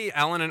day,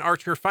 Alan and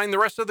Archer find the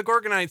rest of the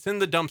Gorgonites in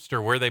the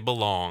dumpster where they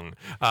belong.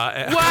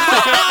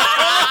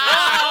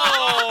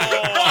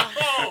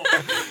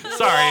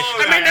 Sorry.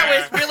 I mean,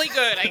 that was really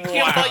good. I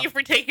can't fault you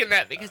for taking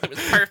that because it was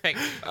perfect.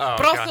 Oh,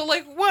 but also,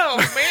 like, whoa,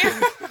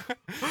 man.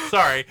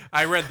 Sorry,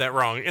 I read that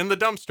wrong. In the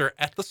dumpster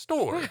at the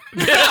store.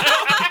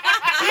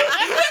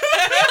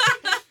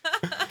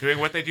 Doing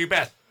what they do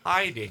best,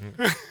 hiding.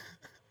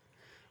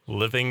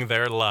 Living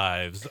their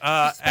lives.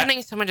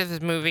 Spending so much of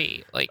this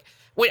movie, like,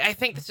 wait, I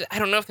think I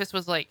don't know if this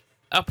was like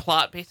a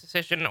plot-based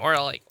decision or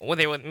like when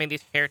they made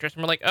these characters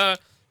and were like,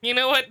 you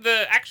know what?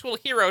 The actual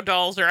hero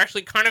dolls are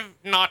actually kind of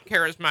not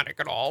charismatic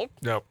at all.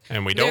 Nope.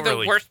 And we They're don't the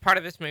really worst part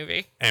of this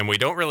movie. and we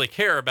don't really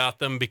care about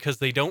them because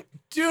they don't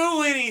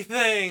do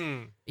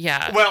anything.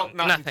 Yeah. Well,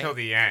 not nothing. until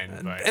the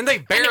end. But And they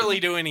barely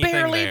do anything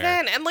Barely there.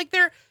 then. And like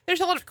there's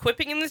a lot of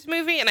quipping in this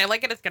movie, and I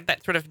like it. It's got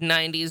that sort of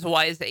 90s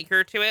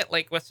wiseacre to it,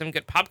 like with some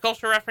good pop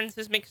culture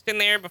references mixed in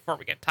there before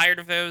we get tired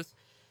of those.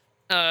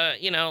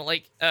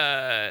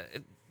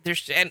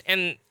 There's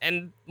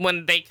and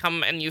when they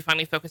come and you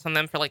finally focus on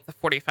them for like the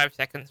 45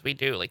 seconds we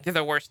do, like they're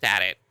the worst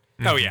at it.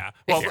 Oh yeah.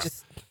 Well, It's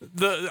just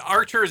the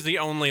Archer is the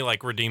only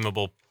like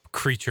redeemable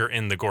creature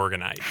in the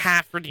Gorgonite.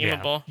 half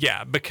redeemable.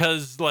 Yeah,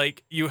 because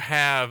like you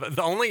have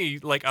the only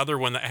like other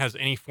one that has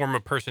any form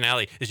of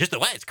personality is just the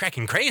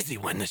wisecracking crazy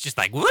one that's just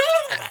like woo.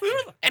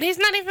 And he's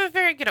not even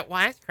very good at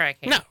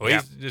wisecracking. No,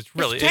 Yeah. he's just he's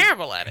really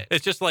terrible at it.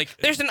 It's just like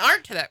There's an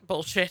art to that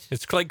bullshit.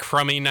 it's like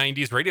crummy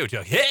 90s radio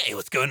joke. Hey,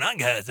 what's going on,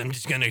 guys? I'm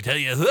just going to tell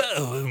you,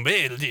 oh,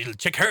 man,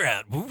 check her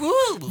out. Woo.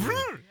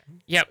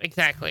 Yep,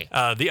 exactly.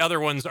 The other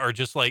ones are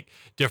just like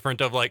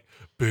different of like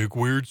big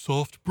weird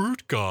soft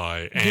brute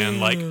guy and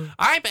like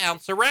I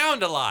bounce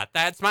around a lot.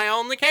 That's my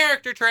only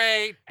character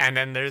trait. And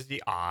then there's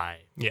the eye.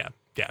 Yeah,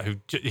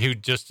 who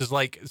just is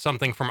like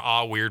something from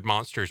Aw Weird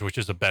Monsters, which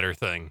is a better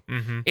thing.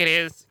 Mm-hmm. It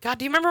is. God,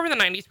 do you remember when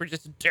the 90s were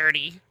just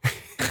dirty?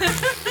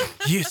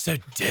 You're so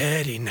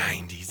dirty,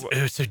 90s.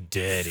 Oh, so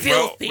dirty.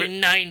 Filthy Well,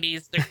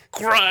 90s. They're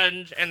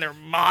grunge and they're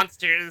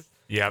monsters.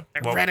 Yep.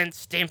 They're Well, Ren and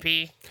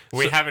Stimpy.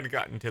 we haven't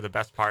gotten to the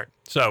best part.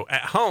 So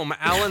at home,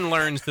 Alan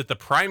learns that the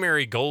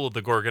primary goal of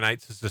the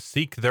Gorgonites is to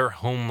seek their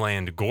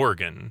homeland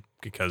Gorgon,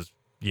 because,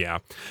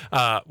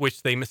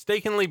 which they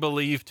mistakenly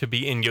believe to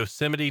be in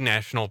Yosemite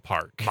National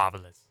Park.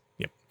 Marvelous.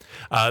 Yep.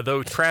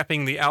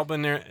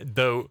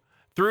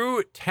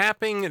 Through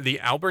tapping the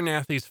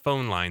Abernathy's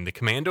phone line, the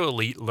Commando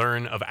Elite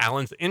learn of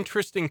Alan's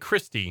interest in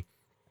Christie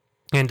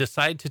and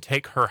decide to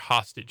take her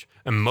hostage,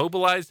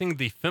 immobilizing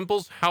the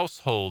Fimble's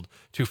household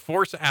to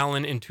force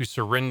Alan into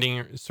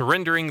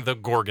surrendering the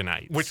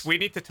Gorgonites. Which we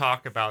need to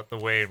talk about the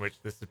way in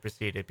which this is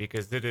proceeded,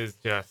 because it is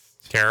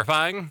just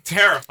terrifying.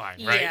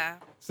 terrifying, right? Yeah.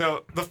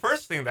 So the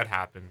first thing that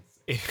happens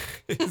is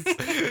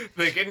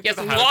they get into Yes,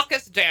 the house. walk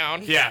us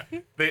down. Yeah.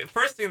 The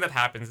first thing that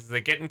happens is they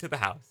get into the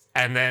house,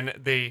 and then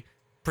they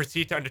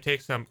proceed to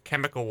undertake some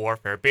chemical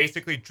warfare,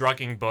 basically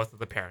drugging both of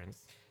the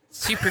parents.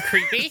 Super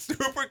creepy.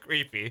 Super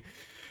creepy.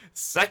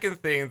 Second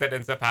thing that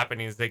ends up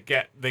happening is they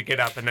get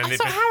up and then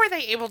Also, how are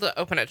they able to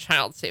open a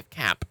child-safe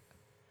cap?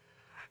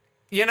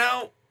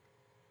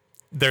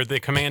 They're the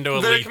Commando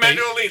Elite. they're the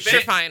Commando Elite.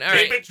 Sure, fine, all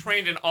They've right. been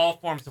trained in all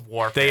forms of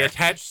warfare. They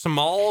attach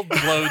small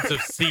loads of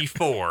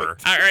C4.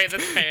 All right,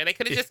 that's fair. They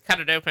could have just cut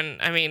it open.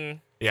 I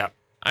mean, Yeah.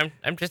 I'm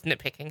just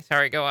nitpicking.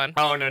 Sorry, go on.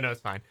 Oh, no,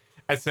 it's fine.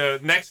 And so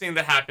next thing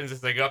that happens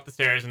is they go up the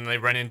stairs and they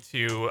run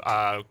into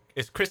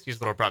it's Christie's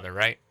little brother,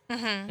 right?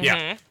 Mm-hmm.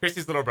 Yeah,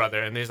 Christie's little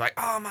brother, and he's like,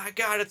 "Oh my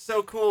god, it's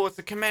so cool! It's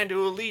the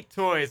Commando Elite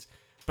toys."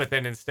 But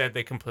then instead,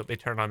 they completely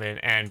turn him in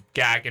and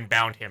gag and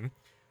bound him,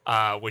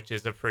 which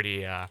is a pretty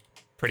Yep.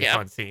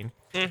 fun scene.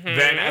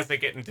 Then, as they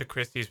get into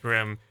Christie's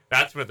room,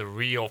 that's where the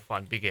real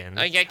fun begins.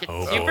 Oh, yeah, it gets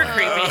Oh, super boy.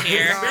 creepy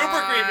here.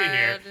 Super creepy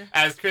here, God.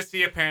 as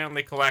Christy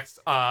apparently collects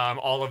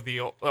all of the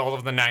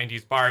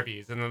 '90s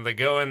Barbies, and then they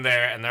go in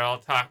there and they're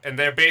all and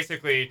they're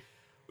basically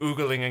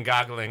oogling and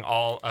goggling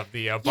all of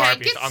the Yeah, it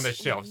Barbies gets on the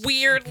shelves.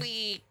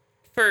 weirdly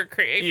for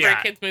a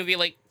Yeah. kids movie,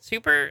 like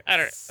super. I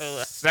don't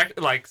know.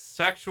 Like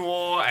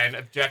sexual and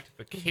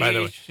objectification. By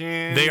the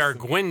way, they are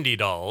Gwendy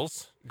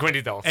dolls.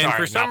 Gwendy dolls. And sorry,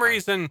 for some not mine.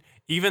 reason,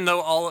 even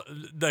though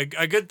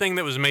a good thing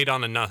that was made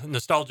on a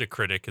Nostalgia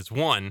Critic is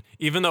one,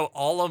 even though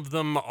all of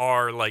them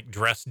are like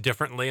dressed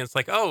differently, it's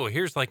like, oh,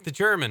 here's like the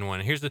German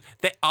one.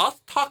 They all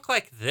talk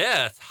like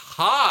this.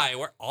 Hi,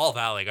 we're all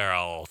Valley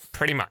Girls.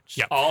 Pretty much.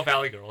 Yep. All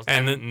Valley Girls.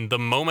 And then the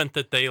moment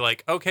that they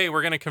like, okay,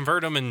 we're going to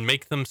convert them and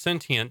make them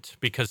sentient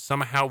because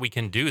somehow we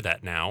can do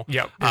that now.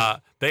 Yep.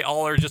 They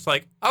all are just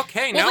like,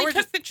 okay, Well, now they we're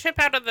took just the chip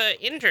out of the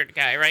injured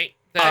guy, right?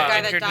 The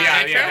guy that injured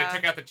died. Nitro? They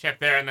took out the chip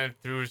there and then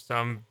through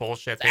some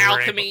bullshit. It's They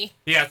were alchemy.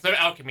 so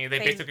alchemy. They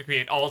basically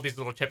create all of these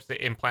little chips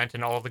that implant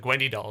in all of the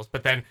Gwendy dolls.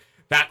 But then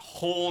that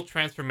whole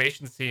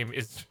transformation scene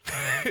is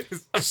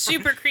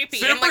Super creepy.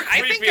 Super and like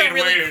I think creepy a and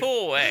really weird.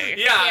 cool way.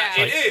 Yeah,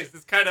 Yeah. it is.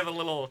 It's kind of a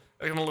little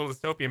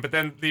dystopian. But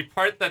then the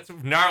part that's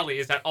gnarly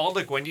is that all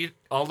the Gwendy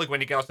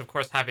gals, of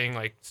course, having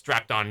like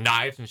strapped on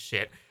knives and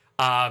shit.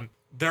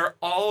 They're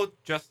all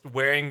just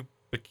wearing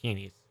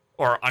bikinis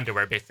or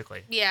underwear,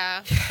 basically.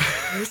 Yeah.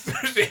 It's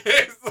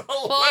a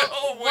Well,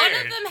 little one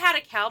weird. of them had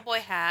a cowboy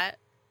hat.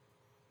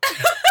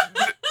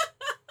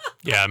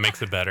 yeah, it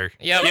makes it better.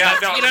 Yep, Yeah,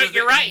 that's- no,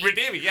 you're right.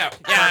 Redeeming, yeah.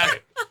 Yeah.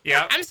 Perfect.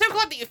 Yeah. I'm so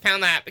glad that you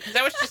found that because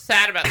I was just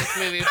sad about this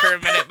movie for a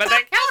minute, but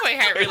that cowboy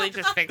hat really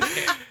just fixed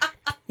it.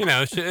 You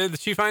know,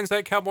 she finds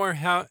that cowboy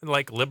hat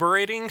like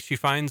liberating. She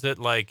finds it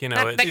like, you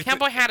know, That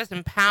cowboy hat is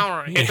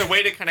empowering. It's a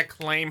way to kind of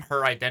claim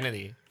her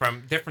identity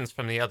from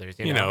the others,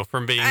 you know.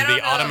 from being I don't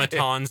the know.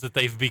 automatons that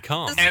they've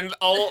become. And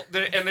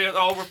they're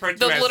all referred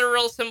The to as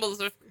literal symbols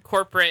of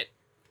corporate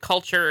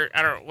culture.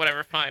 I don't know,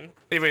 whatever, fine.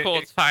 Anyway, Cool,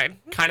 it's fine.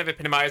 kind of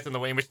epitomized in the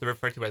way in which they're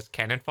referred to as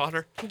cannon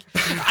fodder.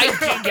 I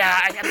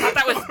thought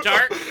that was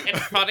dark and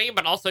funny,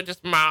 but also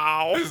just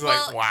mow. It's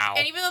like, wow.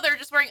 And even though they're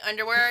just wearing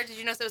underwear, did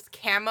you notice it was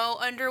camo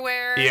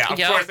underwear? Yeah, of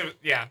Yep. course. It was,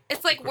 yeah.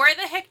 It's like, where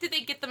the heck did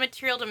they get the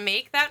material to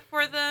make that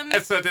for them?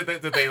 And so did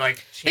they like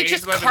They change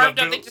just whether carved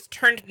the up. They just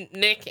turned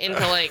Nick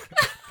into like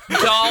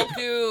doll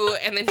goo,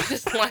 and then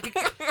just like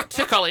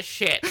took all his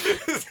shit.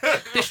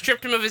 They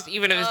stripped him of his oh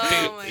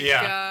boots. my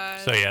Yeah.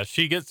 god. So yeah,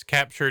 she gets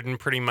captured in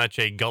pretty much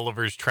a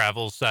Gulliver's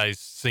Travels size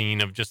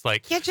scene of just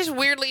like, Yeah, just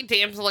weirdly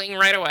damseling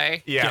right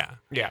away. yeah.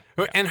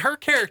 and her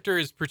character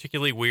is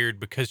particularly weird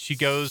because she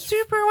goes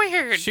Super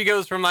weird.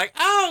 from like,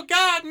 oh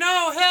God,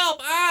 no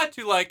help,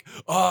 to like,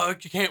 oh,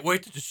 you can't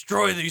wait to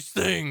destroy these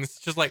things.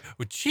 Just like,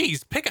 well,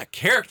 geez, pick a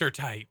character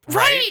type,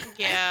 right?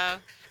 Yeah.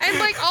 And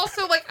like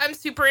also like I'm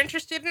super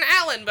interested in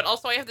Alan, but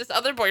also I have this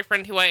other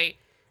boyfriend who I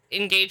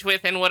engage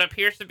with in what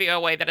appears to be a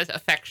way that is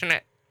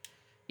affectionate.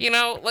 You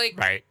know, like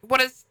Right.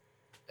 what is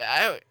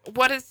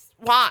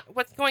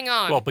What's going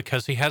on? Well,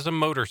 because he has a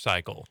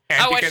motorcycle.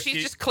 And and because she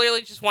he- just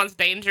clearly just wants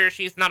danger.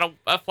 She's not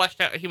a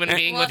fleshed out human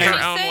being Well, with her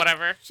she own said-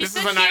 whatever. She This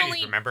is said the she 90s,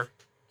 only remember?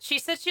 she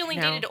said she only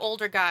No. dated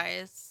older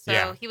guys, so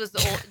Yeah. he was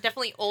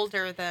definitely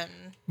older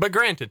than. But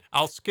granted,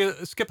 I'll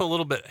skip a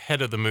little bit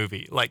ahead of the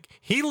movie. Like,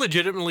 he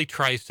legitimately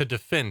tries to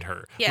defend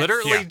her. Yes.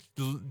 Literally,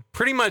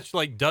 pretty much,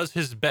 like, does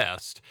his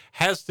best.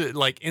 Has to,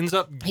 like, ends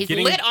up He's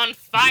getting lit on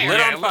fire. lit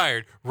on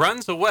fire,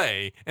 runs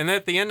away, and then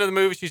at the end of the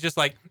movie, she's just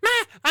like, "Meh,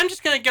 I'm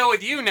just gonna go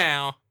with you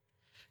now."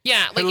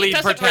 Yeah, like lead it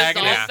doesn't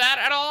protagonist. resolve that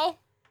at all.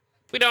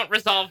 We don't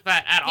resolve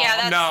that at all. Yeah,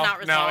 that's no,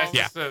 not no, resolved. it's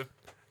just a,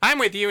 I'm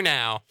with you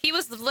now. He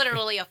was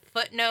literally a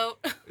footnote.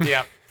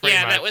 yeah, pretty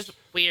Yeah, much. that was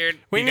weird.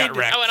 We He need got to-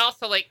 wrecked. Oh, and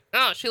also like,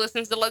 oh, she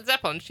listens to Led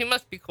Zeppelin. She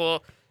must be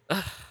cool.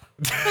 Yeah,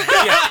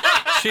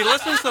 she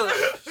listens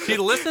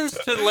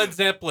to Led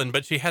Zeppelin,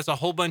 but she has a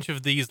whole bunch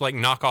of these like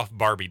knockoff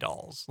Barbie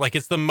dolls. Like,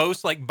 it's the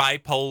most like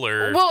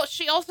bipolar. Well,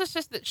 she also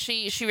says that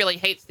she really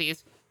hates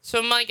these.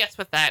 So my guess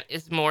with that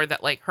is more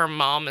that like her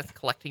mom is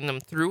collecting them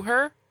through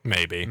her.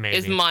 Maybe. Maybe.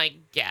 Is my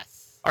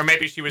guess. Or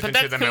maybe she was But into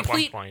that's them at one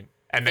complete- point,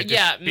 and then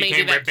Yeah, just maybe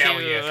became that too.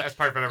 rebellious as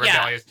part of the Yeah.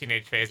 rebellious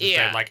teenage phase and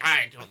Yeah. said, like,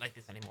 I don't like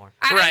this anymore.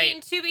 I Right.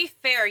 mean, to be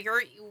fair,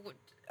 you're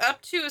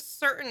up to a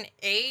certain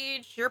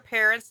age. Your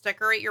parents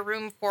decorate your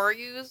room for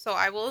you. So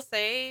I will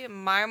say,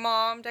 my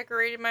mom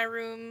decorated my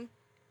room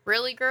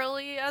really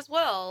girly as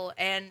well,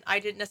 and I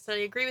didn't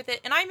necessarily agree with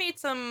it. And I made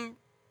some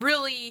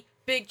really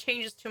big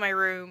changes to my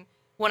room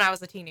when I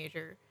was a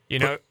teenager. You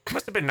know, it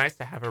must have been nice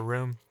to have a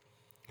room.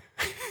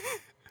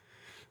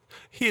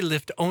 He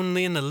lived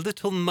only in a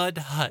little mud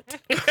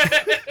hut. He lived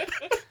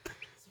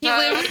in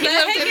Where's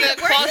the this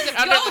closet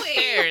under the going?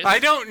 stairs. I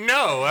don't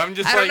know. I'm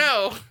just I like,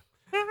 don't know.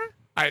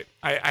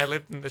 I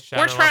lived in the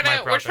shadow We're of trying my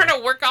to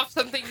brother. work off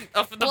something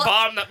off of the Well-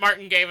 bomb that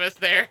Martin gave us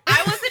there.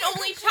 I was an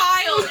only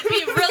child. It'd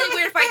be really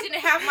weird if I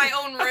didn't have my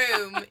own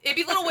room. It'd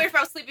be a little weird if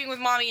I was sleeping with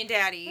mommy and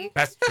daddy.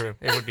 That's true.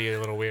 It would be a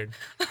little weird.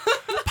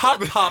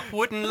 Pop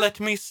wouldn't let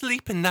me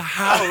sleep in the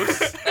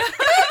house.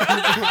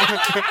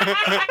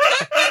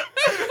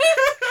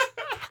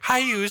 I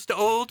used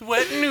old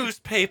wet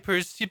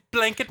newspapers to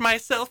blanket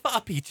myself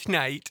up each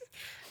night.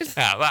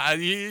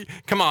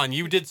 Come on,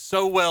 you did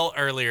so well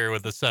earlier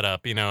with the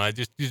setup. You know, I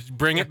just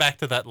bring it back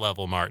to that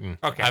level, Martin.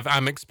 Okay.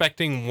 I'm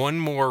expecting one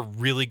more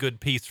really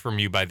good piece from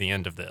you by the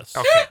end of this.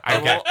 Okay,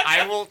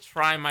 I will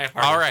try my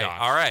hardest. Josh.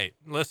 All right.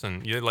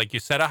 Listen, you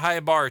set a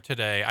high bar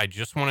today. I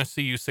just want to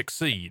see you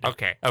succeed.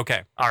 Okay.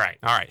 Okay. All right.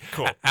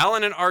 Cool.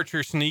 Alan and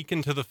Archer sneak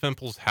into the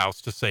Fimples'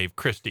 house to save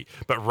Christy,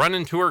 but run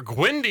into her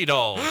Gwendy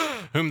dolls,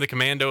 whom the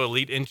Commando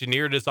Elite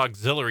engineered as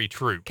auxiliary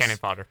troops. Cannon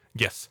fodder.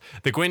 Yes.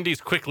 The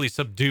Gwendys quickly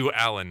subdue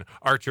Alan.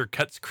 Archer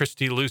cuts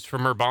Christy loose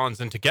from her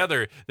bonds, and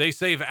together they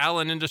save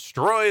Alan and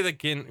destroy the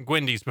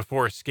Gwendys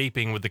before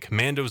escaping with the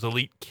Commando's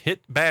Elite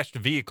kit-bashed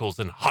vehicles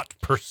in hot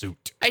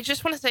pursuit. I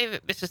just want to say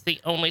that this is the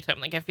only time,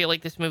 like, I feel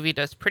like this movie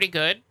does pretty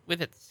good with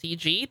its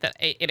CG, that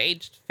it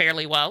aged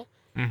fairly well.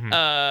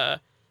 Mm-hmm.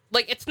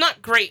 Like, it's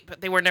not great,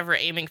 but they were never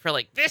aiming for,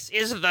 like, this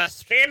is the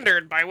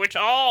standard by which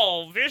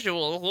all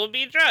visuals will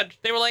be judged.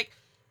 They were like,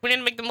 we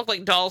didn't make them look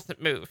like dolls that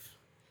move.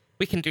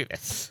 We can do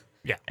this.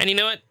 Yeah. And you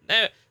know what?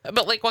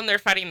 But, like, when they're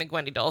fighting the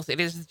Gwendy dolls, it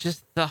is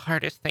just the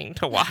hardest thing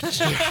to watch.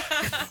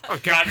 Oh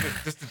God,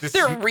 this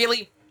They're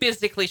really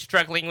physically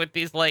struggling with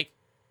these, like,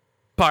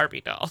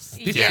 Barbie dolls.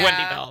 These Yeah.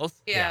 Gwendy dolls.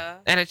 Yeah.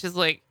 And it's just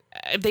like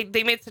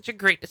they made such a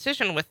great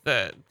decision with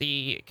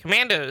the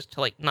commandos to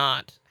like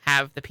not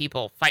have the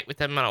people fight with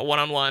them on a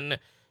one-on-one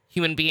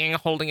human being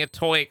holding a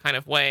toy kind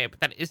of way, but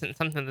that isn't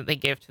something that they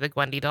give to the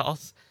Gwendy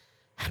dolls.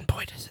 And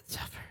boy, does it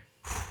suffer.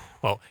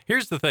 Well,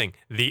 here's the thing.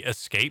 The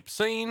escape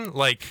scene,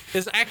 like,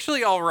 is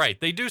actually all right.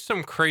 They do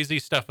some crazy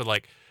stuff with,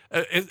 like,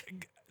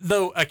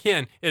 though,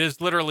 again, it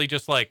is literally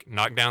just like,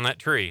 knock down that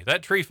tree.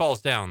 That tree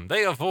falls down.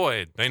 They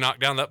avoid. They knock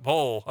down that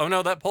pole. Oh,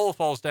 no, that pole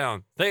falls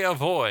down. They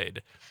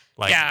avoid.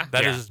 Like, Yeah.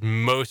 that Yeah. is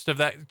most of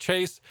that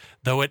chase,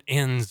 though it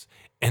ends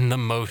in the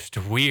most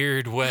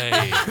weird way.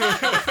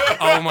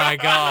 Oh, my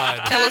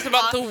God. Tell us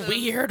about the awesome.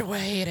 weird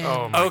way it is.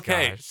 Oh my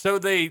Okay, gosh. so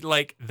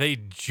they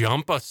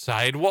jump a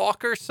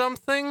sidewalk or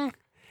something,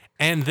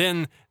 and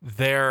then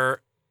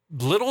their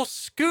little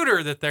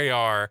scooter that they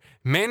are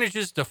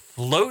manages to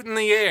float in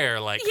the air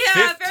like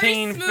Yeah,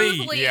 15 very feet.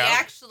 smoothly, Yeah.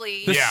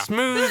 actually. The Yeah.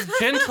 smooth,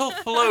 gentle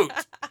float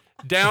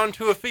down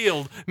to a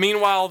field.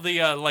 Meanwhile,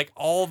 the like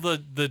all the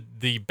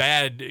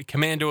bad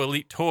Commando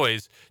Elite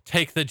toys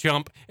take the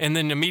jump and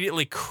then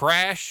immediately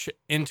crash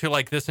into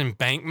like this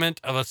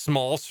embankment of a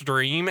small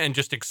stream and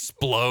just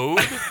explode.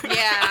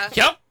 Yeah.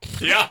 Yep.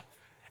 Yeah.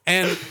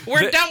 And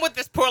We're the- done with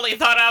this poorly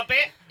thought out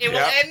bit. It will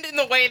Yep. end in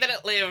the way that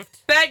it lived.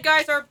 Bad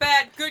guys are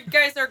bad, good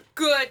guys are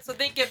good, so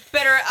they get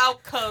better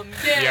outcomes.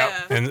 Yeah.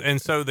 Yep.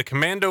 And so the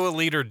Commando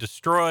Elite are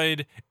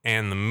destroyed,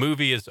 and the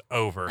movie is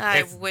over. I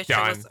It's wish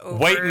done. it was over.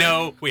 Wait,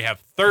 no, we have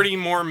 30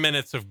 more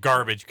minutes of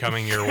garbage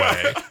coming your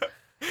way.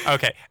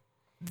 Okay.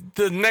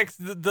 The next,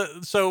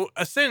 so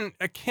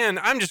again,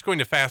 I'm just going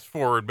to fast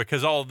forward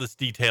because all of this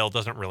detail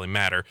doesn't really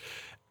matter.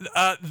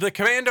 The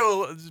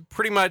Commando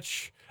pretty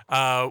much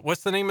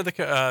what's the name of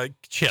the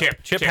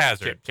Chip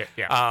Hazard. Chip,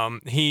 yeah.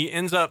 He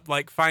ends up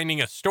like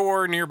finding a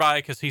store nearby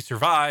because he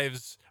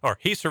survives,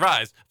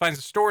 finds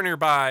a store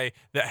nearby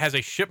that has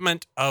a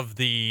shipment of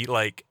the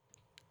like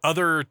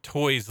other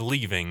toys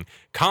leaving,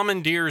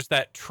 commandeers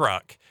that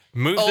truck,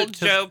 moves it Old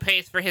to Joe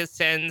pays for his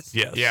sins.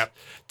 Yes. Yep.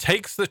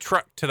 Takes the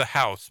truck to the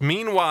house.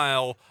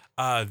 Meanwhile,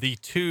 the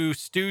two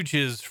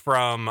stooges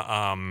from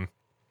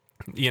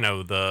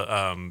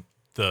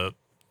the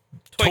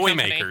Toy toy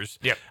company. makers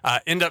Yep.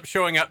 end up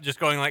showing up, just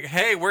going like,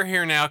 "Hey, we're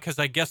here now because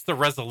I guess the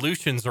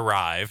resolution's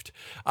arrived,"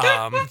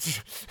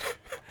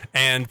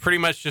 and pretty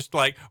much just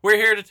like, "We're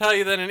here to tell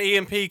you that an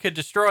EMP could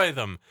destroy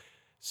them."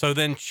 So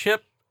then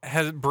Chip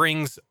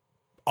brings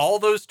all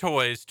those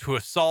toys to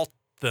assault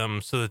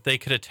them so that they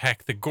could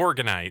attack the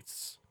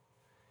Gorgonites,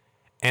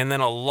 and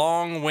then a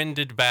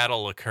long-winded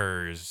battle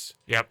occurs.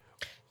 Yep.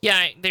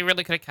 Yeah, they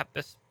really could have cut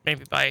this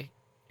maybe by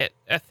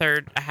a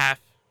third, a half.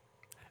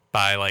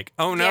 By like,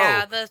 oh no,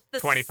 Yeah,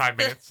 25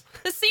 minutes.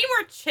 The scene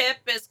where Chip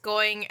is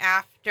going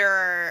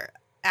after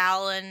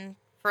Alan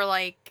for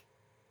like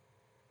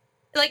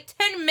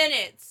 10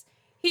 minutes.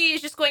 He's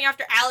just going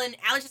after Alan.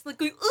 Alan's just like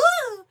going,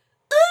 ooh,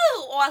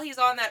 ooh, while he's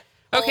on that.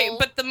 Okay, pole.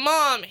 but the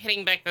mom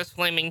hitting back those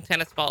flaming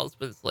tennis balls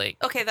was like,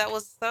 Okay, that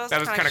was That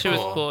was kind of she was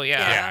cool,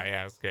 yeah.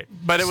 Yeah, it was good.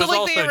 but it So, was like,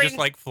 also they just arranged-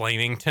 like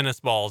flaming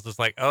tennis balls. It's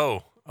like,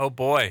 oh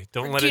boy,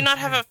 don't let do it. you not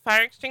have a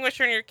fire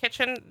extinguisher in your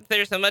kitchen?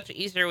 There's a much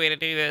easier way to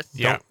do this.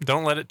 Yeah.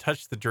 Don't let it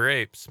touch the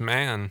drapes,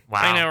 man. Wow.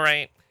 I know,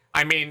 right?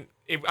 I mean,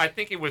 I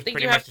think it was Think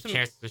pretty you have much a some-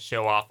 chance to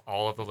show off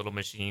all of the little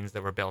machines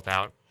that were built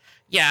out.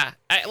 Yeah,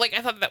 I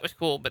thought that was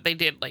cool, but they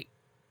did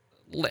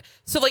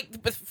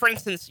for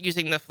instance,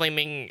 using the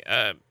flaming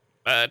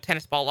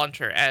tennis ball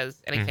launcher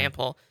as an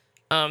example,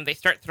 they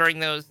start throwing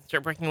those and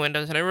start breaking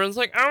windows, and everyone's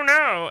like, "Oh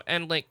no!"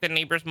 And like the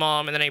neighbor's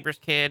mom and the neighbor's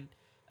kid,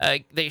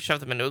 they shove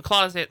them into a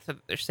closet so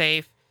that they're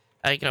safe,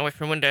 get away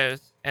from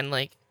windows, and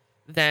like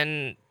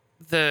then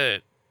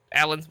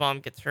Alan's mom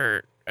gets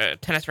her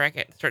tennis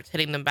racket and starts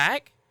hitting them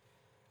back,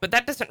 but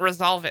that doesn't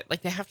resolve it.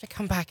 Like they have to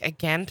come back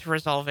again to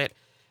resolve it.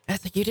 And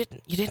it's like you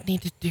didn't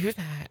need to do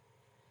that.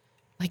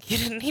 Like you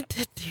didn't need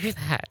to do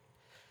that.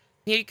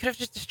 You could have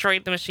just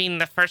destroyed the machine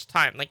the first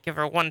time, like give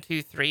her 1,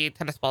 2, 3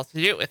 tennis balls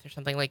to do it with or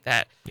something like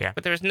that. Yeah.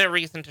 But there was no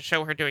reason to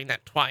show her doing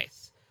that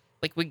twice.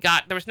 Like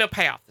there was no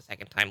payoff the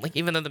second time. Like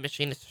even though the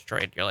machine is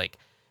destroyed, you're like,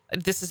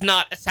 this is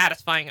not a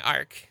satisfying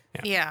arc.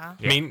 Yeah.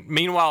 Yeah.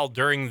 Meanwhile,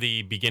 during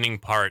the beginning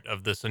part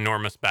of this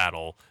enormous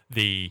battle,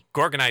 the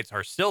Gorgonites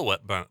are still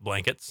wet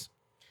blankets,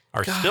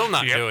 are still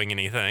not Yep. doing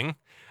anything,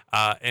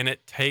 and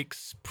it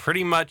takes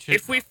pretty much.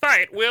 If we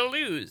fight, we'll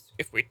lose.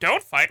 If we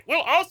don't fight,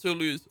 we'll also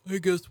lose. I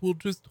guess we'll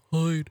just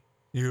hide.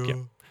 Yeah.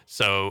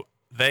 So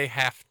they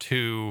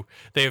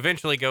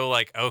eventually go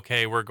like,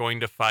 okay, we're going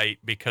to fight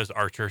because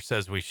Archer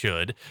says we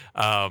should,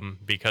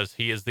 because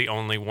he is the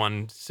only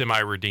one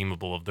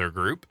semi-redeemable of their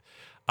group.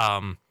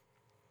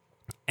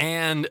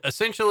 And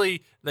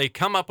essentially they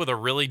come up with a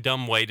really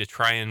dumb way to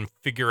try and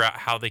figure out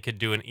how they could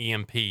do an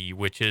EMP,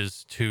 which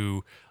is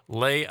to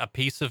lay a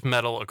piece of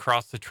metal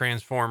across the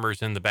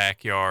transformers in the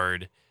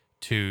backyard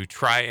to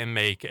try and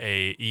make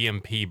a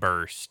EMP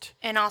burst.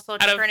 And also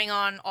Out of- turning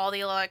on all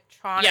the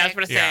electronics. Yeah, I was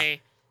going to Yeah.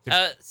 say.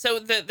 So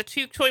the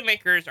two toy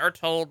makers are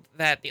told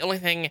that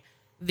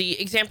the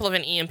example of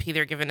an EMP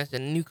they're given is a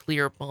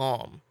nuclear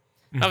bomb.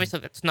 Obviously,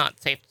 that's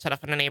not safe to set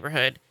up in a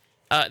neighborhood.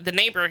 The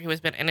neighbor, who has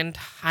been an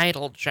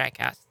entitled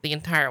jackass the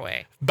entire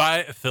way.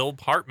 By Phil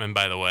Hartman,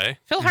 by the way.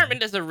 Phil Hartman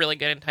does a really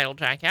good entitled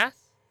jackass.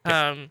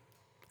 And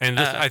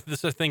I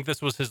think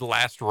this was his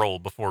last role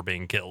before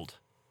being killed.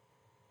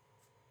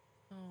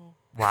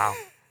 Wow.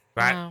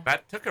 Wow.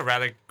 That took a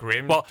rather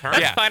grim Well, turn.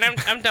 That's Yeah. fine.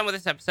 I'm done with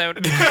this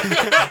episode.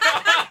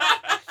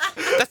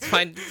 That's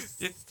fine.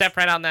 Just step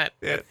right on that.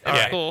 That's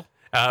Yeah. cool.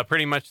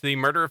 Pretty much the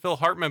murder of Phil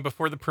Hartman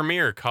before the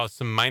premiere caused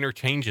some minor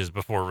changes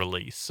before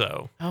release.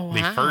 So Oh,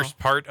 the wow. first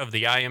part of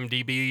the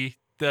IMDb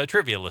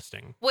trivia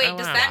listing. Wait, Oh,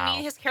 does wow. that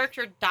mean his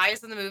character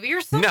dies in the movie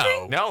or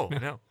something? No.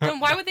 No.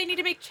 Then why would they need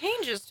to make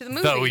changes to the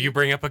movie? Though you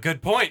bring up a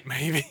good point,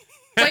 maybe.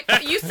 Like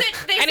you said,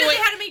 they said Anyway- they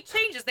had to make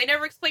changes. They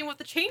never explained what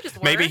the changes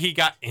were. Maybe he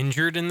got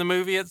injured in the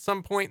movie at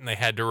some point and they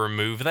had to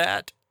remove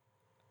that.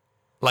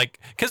 Like,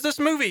 because this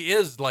movie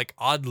is like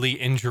oddly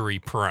injury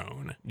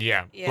prone.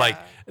 Yeah. Yeah. Like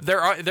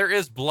there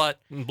is blood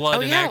Oh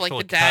and yeah, actual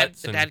like the dad.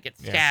 cuts The and- dad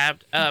gets Yeah.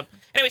 stabbed.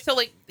 Anyway, so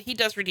like he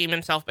does redeem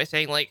himself by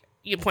saying like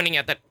you pointing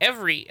out that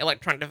every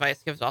electronic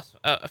device gives off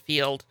a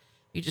field.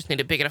 You just need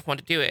a big enough one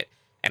to do it.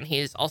 And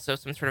he's also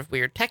some sort of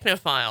weird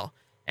technophile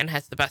and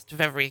has the best of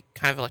every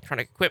kind of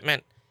electronic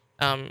equipment.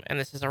 And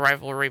this is a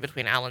rivalry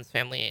between Alan's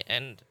family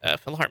and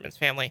Phil Hartman's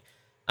family.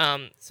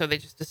 So they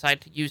just decide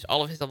to use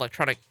all of his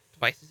electronic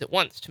devices at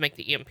once to make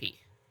the EMP.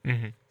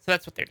 Mm-hmm. So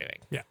that's what they're doing.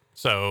 Yeah.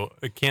 So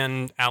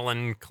again,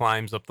 Alan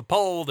climbs up the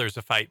pole. There's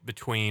a fight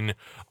between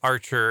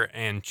Archer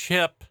and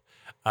Chip.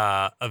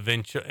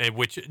 Eventually,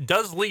 which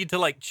does lead to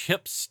like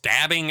Chip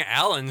stabbing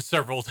Alan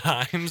several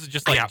times,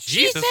 just like Yeah.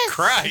 Jesus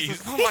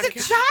Christ. Oh my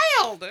He's a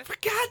God. child. For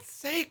God's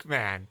sake,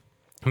 man.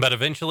 But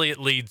eventually, it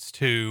leads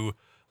to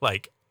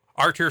like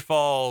Archer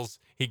falls.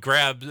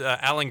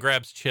 Alan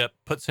grabs Chip,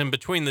 puts him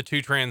between the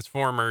two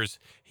Transformers.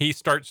 He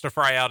starts to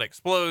fry out,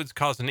 explodes,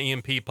 cause an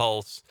EMP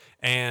pulse,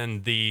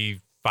 and the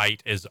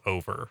fight is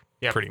over.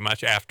 Yep. Pretty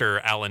much after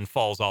Alan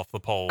falls off the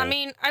pole. I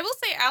mean, I will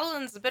say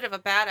Alan's a bit of a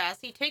badass.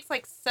 He takes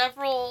like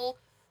several,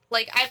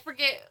 like I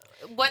forget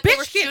what they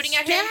were Bitch gets shooting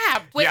at him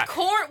stabbed. with Yeah.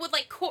 corn, with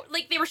like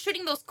they were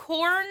shooting those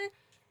corn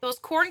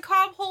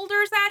cob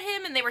holders at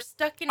him, and they were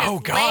stuck in his Oh,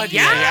 God, leg.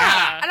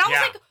 yeah. And I was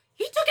Yeah. like,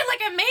 he took it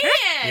like a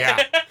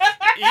man.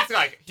 Yeah. He's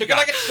like, he Took it got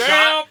like a shot.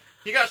 champ.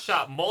 He got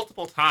shot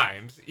multiple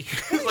times. He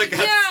was like, got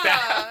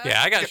stabbed.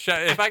 yeah, I got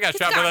shot. If I got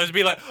shot by got- those, I'd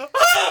be like,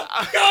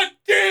 oh, God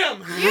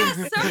damn! Yeah,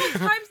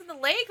 several times in the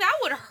leg. That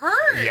would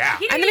hurt. Yeah.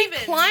 He I didn't mean, even.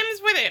 he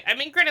climbs with it. I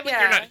mean, granted, like, Yeah.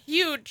 they're not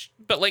huge,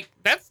 but, like,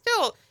 that's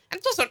still... And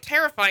it's also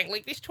terrifying.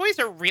 Like, these toys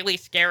are really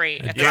scary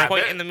at this Yeah,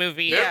 point they're- in the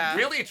movie. They're Yeah.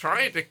 really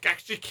trying to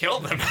actually kill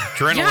them.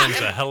 Adrenaline's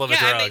and- a hell of a yeah,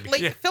 drug. and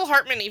they, like, Phil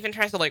Hartman even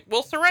tries to, like,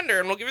 we'll surrender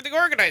and we'll give you the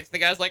Gorgonites. And the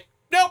guy's like,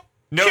 nope.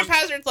 No- Chip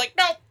Hazard's like,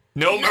 nope.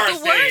 No The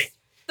mercy. worst,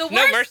 the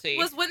No worst mercy.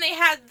 was when they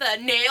had the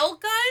nail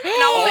gun, and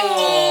I was like,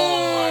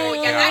 Oh oh,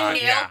 my yeah, that God,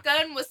 nail yeah.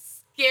 gun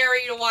was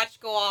scary to watch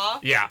go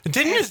off. Yeah.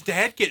 Didn't his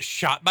dad get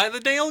shot by the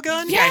nail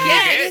gun? Yeah, he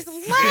Yes, did.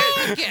 his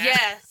leg.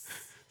 Yes.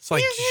 It's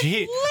like, Here's his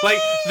gee, like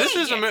this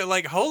is leg.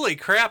 like holy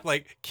crap,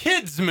 like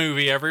kids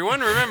movie.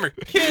 Everyone remember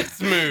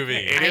kids movie.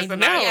 It is the I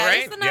know, 90s. Yeah, right?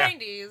 it's the Yeah.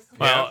 90s.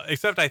 Well,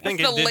 except I think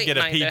It's it the did late get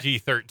a 90s.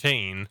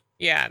 PG-13.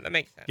 Yeah, that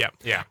makes sense. Yeah.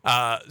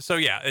 Yeah. So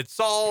yeah, it's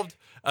solved.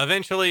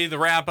 Eventually, the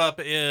wrap up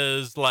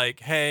is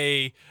like,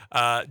 hey,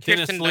 Dennis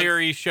Kirsten Dunst.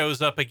 Leary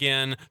shows up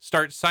again,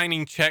 starts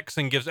signing checks,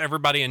 and gives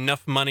everybody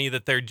enough money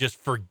that they're just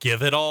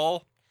forgive it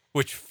all,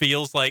 which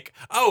feels like,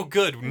 oh,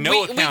 good,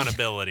 no We-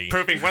 accountability.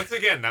 Proving once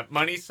again that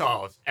money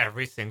solves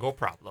every single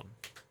problem.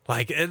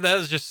 Like that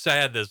is just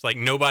sad. This like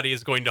nobody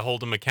is going to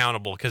hold him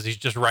accountable because he's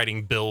just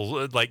writing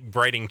bills, like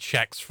writing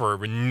checks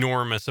for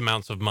enormous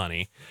amounts of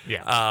money.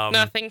 Yeah.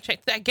 Nothing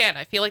changed. Again,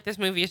 I feel like this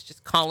movie is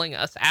just calling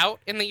us out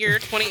in the year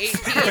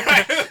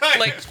 2018.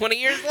 Like 20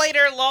 years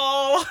later,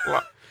 lol.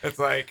 Well, it's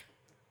like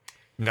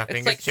nothing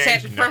It's like has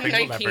set changed. from Nothing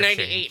will ever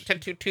 1998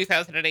 change. to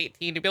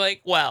 2018 to be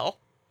like, well,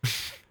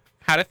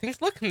 how do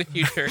things look in the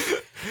future?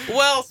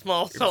 Well,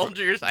 small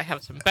soldiers, I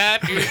have some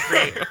bad news for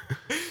you.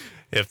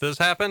 If this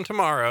happened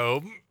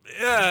tomorrow,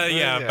 yeah,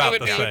 Yeah. It about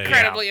would the be same.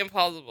 incredibly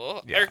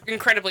implausible, Yeah. or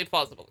incredibly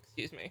plausible.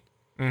 Excuse me.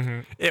 Mm-hmm.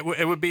 It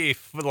would be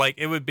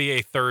it would be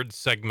a third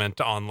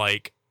segment on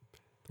like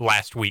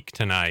last week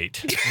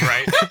tonight.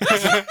 Right.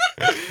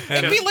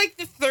 And, It'd be like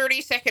the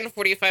 30-second,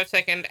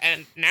 45-second,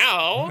 and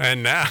now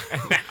and now,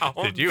 Now,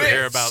 did you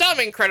hear about? some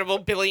incredible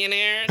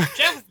billionaire,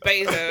 Jeff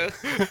Bezos,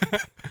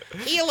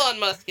 Elon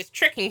Musk is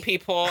tricking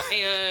people,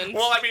 and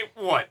Well, I mean,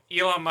 what?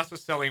 Elon Musk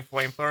was selling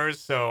flamethrowers,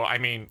 so I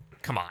mean,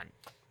 come on.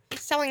 he's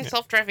selling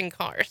self-driving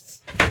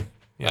cars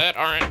Yeah. that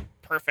aren't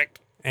perfect.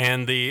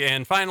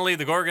 And finally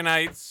the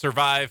Gorgonites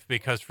survive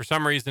because for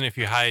some reason if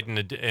you hide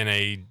in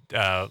a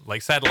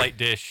like satellite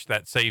dish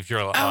that saves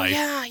your life. Oh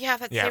yeah,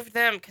 that Yeah. saved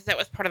them because that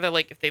was part of the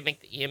like if they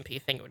make the EMP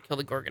thing, it would kill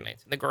the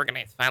Gorgonites, and the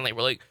Gorgonites finally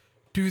were like,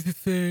 do the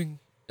thing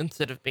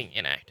instead of being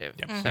inactive.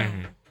 Yep. So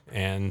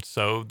And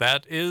so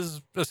that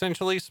is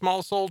essentially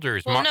Small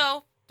Soldiers. Well,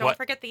 no, don't what?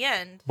 forget the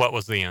end. What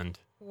was the end?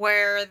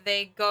 Where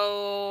they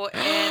go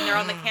and they're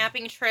on the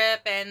camping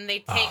trip and they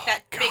take Oh,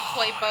 that big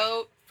toy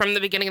boat. from the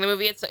beginning of the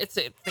movie, it's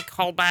a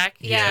callback.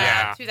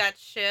 Yeah, to that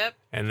ship.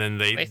 And then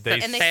they And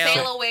they Sail.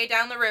 sail away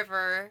down the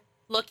river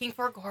looking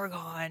for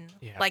Gorgon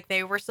Yeah. like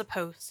they were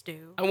supposed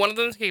to. And one of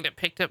them's gonna get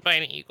picked up by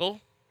an eagle.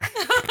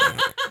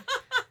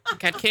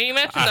 God, can you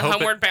imagine I the hope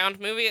Homeward Bound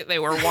movie that they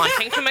were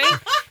wanting to make?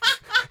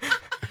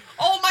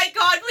 Oh my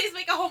god, please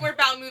make a Homeward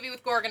Bound movie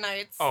with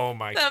Gorgonites. Oh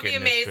my That'd be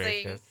goodness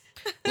amazing. gracious.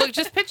 Look,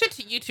 just pitch it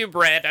to YouTube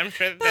Red. I'm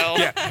sure they'll.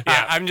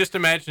 I'm just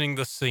imagining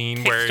the scene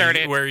Kickstart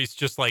it. where he's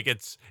just like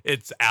it's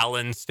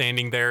Alan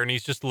standing there and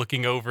he's just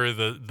looking over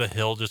the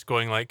hill, just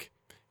going like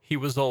he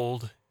was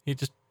old. He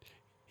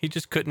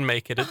just couldn't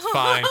make it. It's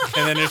fine.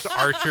 And then his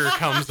Archer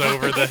comes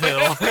over the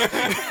hill.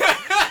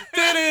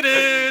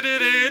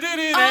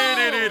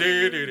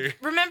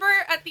 Remember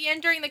at the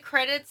end during the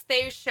credits,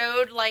 they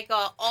showed like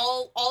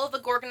all of the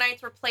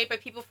Gorgonites were played by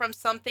people from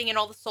something, and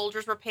all the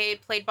soldiers were played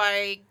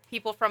by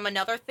people from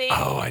another thing.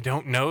 Oh, I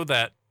don't know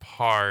that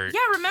part. Yeah,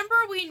 remember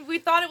we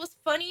thought it was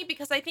funny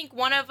because I think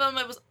one of them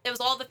it was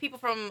all the people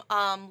from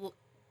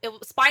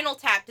Spinal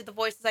Tap did the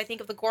voices I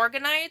think of the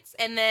Gorgonites,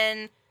 and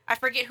then I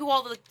forget who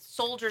all the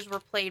soldiers were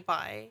played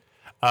by.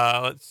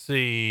 Let's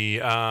see.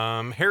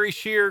 Harry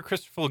Shearer,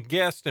 Christopher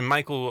Guest, and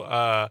Michael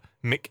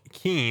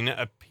McKean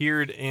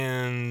appeared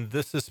in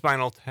This Is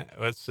Spinal Tap.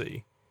 Let's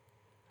see.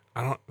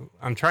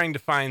 I'm trying to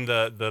find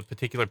the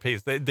particular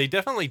page. They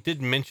definitely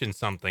did mention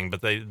something,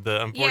 but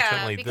unfortunately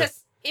Yeah,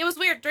 because it was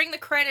weird. During the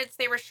credits,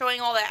 they were showing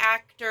all the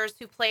actors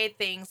who played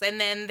things, and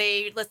then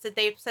they said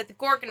the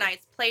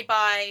Gorgonites played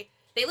by.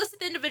 They listed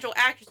the individual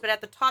actors, but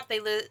at the top they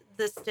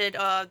listed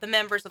the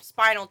members of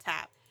Spinal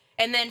Tap,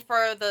 and then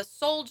for the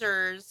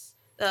soldiers,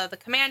 the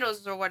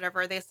commandos or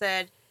whatever, they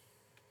said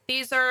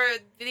these are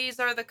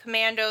the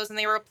commandos, and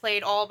they were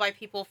played all by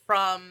people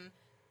from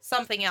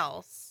something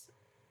else.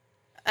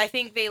 I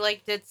think they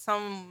like did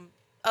some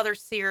other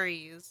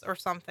series or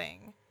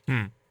something.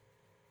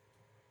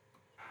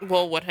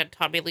 Well, what had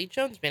Tommy Lee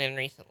Jones been in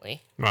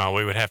recently? Well,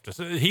 we would have to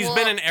say he's Well,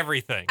 been in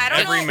everything. I don't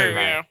Every know. movie.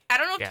 I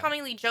don't know if Yeah.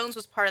 Tommy Lee Jones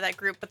was part of that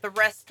group, but the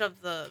rest of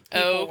the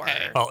people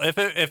Okay. were. Well, if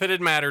it had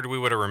mattered, we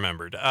would have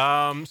remembered. So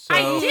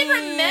I did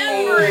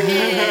remember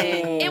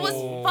it. It was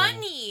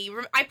funny.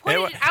 I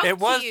pointed it out it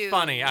was to you.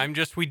 funny.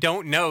 We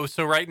don't know.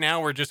 So right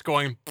now we're just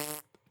going,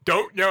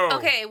 don't know.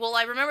 Okay, well,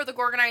 I remember the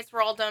Gorgonites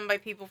were all done by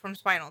people from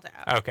Spinal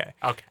Tap. Okay.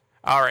 Okay.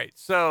 All right.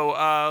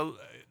 So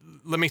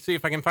let me see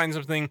if I can find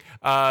something.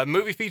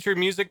 Movie featured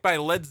music by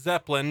Led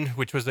Zeppelin,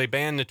 which was a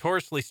band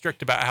notoriously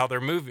strict about how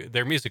their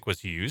music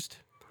was used.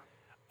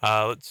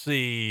 Let's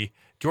see.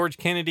 George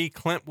Kennedy,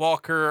 Clint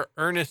Walker,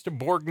 Ernest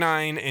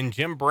Borgnine, and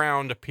Jim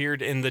Brown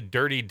appeared in The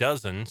Dirty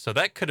Dozen. So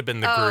that could have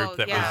been the group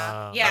that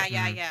yeah. was.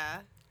 Yeah.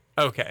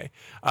 Okay.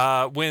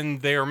 When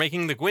they are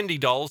making the Gwendy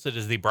dolls, it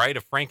is the Bride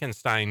of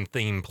Frankenstein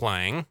theme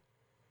playing.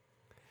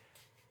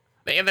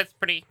 But yeah, that's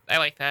pretty. I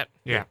like that.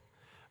 Yeah.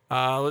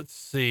 Let's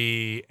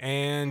see.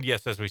 And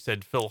yes, as we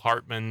said, Phil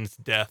Hartman's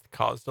death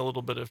caused a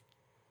little bit of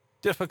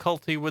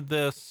difficulty with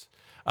this.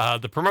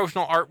 The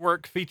promotional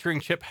artwork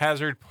featuring Chip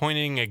Hazard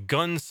pointing a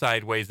gun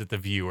sideways at the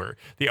viewer.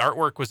 The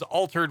artwork was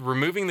altered,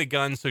 removing the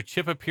gun so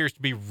Chip appears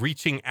to be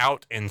reaching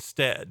out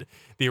instead.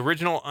 The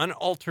original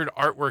unaltered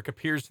artwork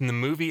appears in the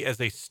movie as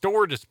a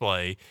store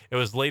display. It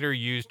was later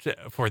used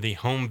for the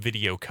home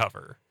video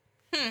cover.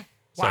 So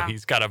Wow.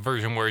 he's got a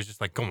version where he's just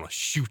like, gonna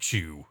shoot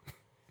you.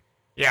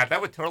 Yeah,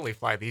 that would totally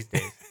fly these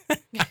days.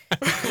 Yeah.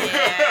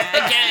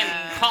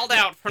 Again, called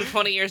out from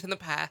 20 years in the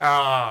past.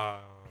 Oh,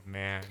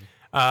 man.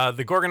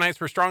 The Gorgonites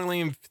were strongly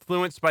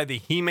influenced by the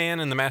He-Man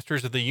and the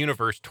Masters of the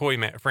Universe toy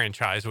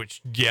franchise,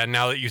 which, yeah,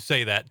 now that you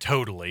say that,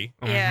 totally.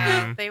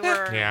 Yeah, they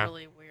were Yeah.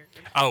 really weird.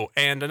 Oh,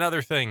 and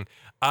another thing.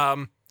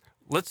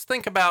 Let's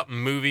think about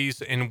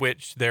movies in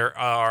which there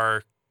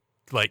are,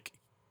 like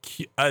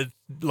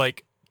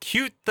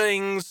cute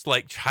things,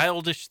 like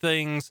childish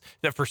things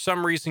that for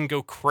some reason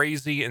go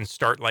crazy and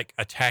start like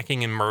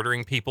attacking and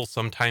murdering people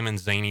sometime in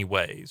zany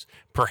ways.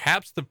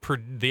 Perhaps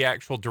the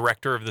actual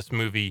director of this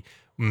movie,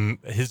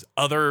 his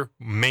other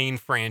main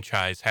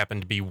franchise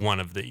happened to be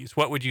one of these.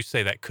 What would you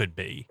say that could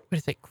be? What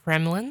is it,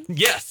 Kremlin?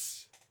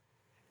 Yes,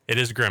 it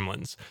is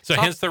Gremlins. So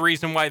hence the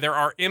reason why there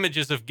are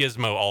images of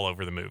Gizmo all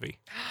over the movie.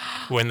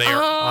 When they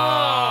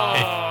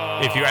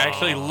are, if you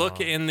actually look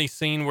in the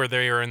scene where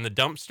they are in the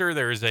dumpster,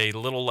 there is a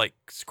little like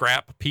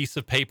scrap piece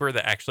of paper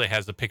that actually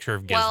has a picture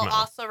of Gizmo. Well,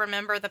 also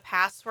remember the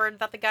password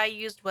that the guy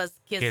used was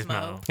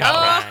Gizmo. Gizmo.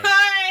 Oh,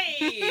 Right.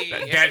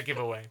 hey! Dead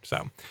giveaway.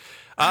 So,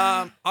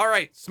 all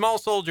right, Small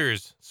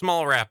Soldiers,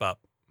 small wrap up.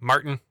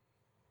 Martin,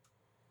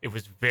 It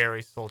was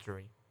very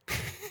soldiery.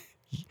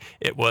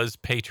 it was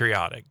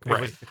patriotic, It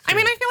right? was I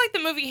mean, I feel like the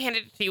movie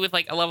handed it to you with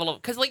like a level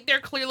of, because like they're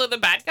clearly the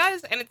bad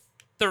guys, and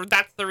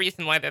that's the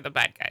reason why they're the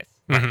bad guys.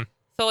 Mhm.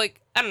 So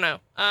like I don't know.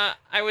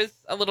 I was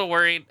a little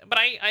worried, but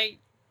I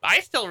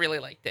still really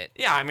liked it.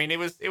 Yeah, I mean, it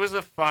was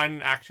a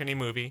fun actiony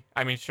movie.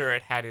 I mean, sure,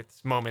 it had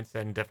its moments,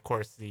 and of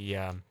course the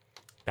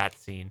that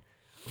scene,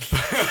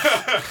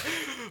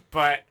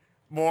 but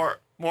more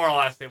or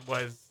less, it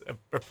was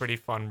a pretty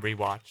fun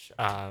rewatch.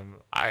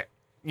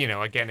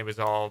 Again, it was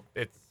all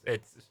it's.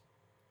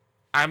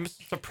 I'm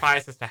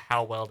surprised as to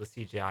how well the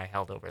CGI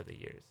held over the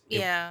years.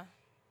 Yeah.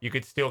 You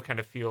could still kind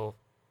of feel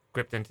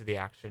gripped into the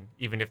action,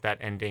 even if that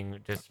ending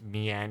just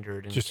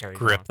meandered and Just carried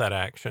grip on. that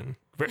action.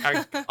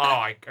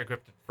 I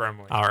gripped it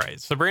firmly. All right,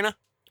 Sabrina.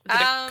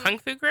 Was it a kung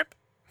fu grip?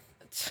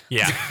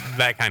 Yeah,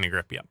 that kind of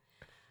grip. Yep.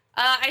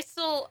 I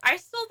still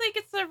think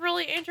it's a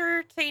really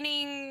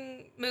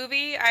entertaining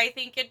movie. I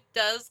think it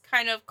does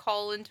kind of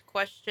call into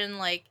question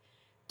like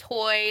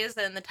toys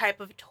and the type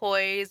of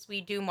toys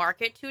we do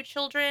market to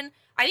children.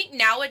 I think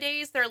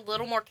nowadays they're a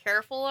little more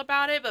careful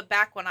about it, but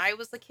back when I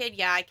was a kid,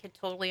 yeah, I could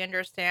totally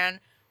understand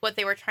what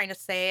they were trying to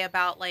say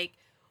about like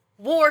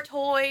war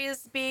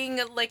toys being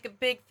like a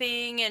big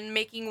thing and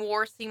making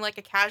war seem like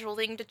a casual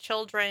thing to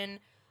children.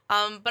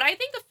 But I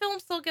think the film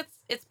still gets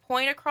its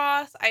point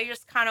across. I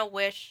just kind of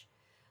wish,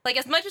 like,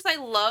 as much as I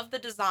love the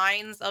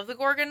designs of the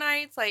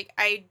Gorgonites, like,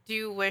 I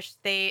do wish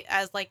they,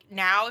 as, like,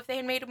 now, if they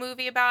had made a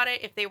movie about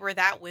it, if they were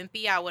that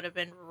wimpy, I would have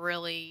been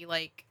really,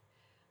 like,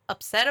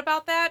 upset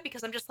about that,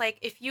 because I'm just like,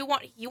 if you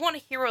want a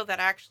hero that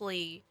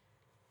actually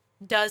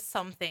does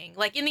something.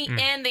 Like, in the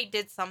end, they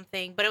did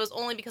something, but it was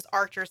only because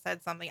Archer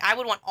said something. I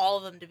would want all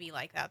of them to be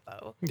like that,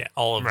 though. Yeah,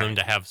 all of them Right.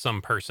 to have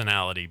some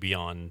personality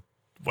beyond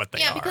what they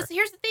are. Yeah, because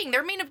here's the thing.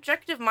 Their main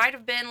objective might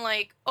have been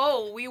like,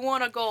 oh, we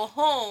want to go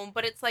home.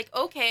 But it's like,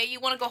 okay, you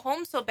want to go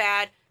home so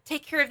bad.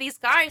 Take care of these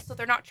guys so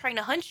they're not trying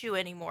to hunt you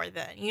anymore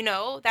then. You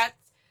know? That's,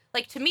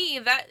 like, to me,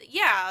 that's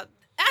a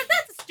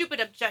stupid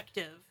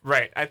objective.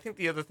 Right. I think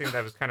the other thing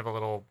that was kind of a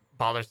little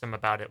bothersome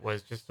about it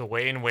was just the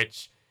way in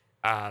which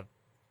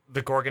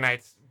the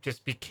Gorgonites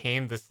just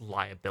became this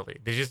liability.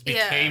 They just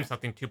became Yeah.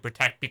 something to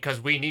protect because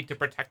we need to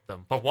protect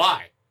them. But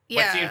why?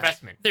 What's the Yeah.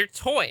 investment? They're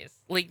toys.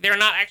 Like they're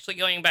not actually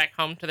going back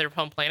home to their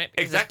home planet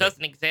because Exactly. it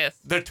doesn't exist.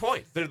 They're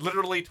toys. They're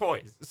literally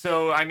toys.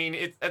 So I mean,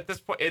 it's at this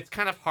point, it's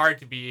kind of hard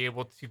to be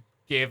able to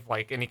give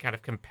like any kind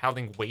of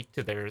compelling weight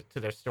to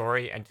their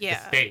story and to the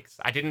Yeah. stakes.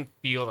 I didn't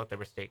feel that there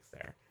were stakes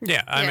there.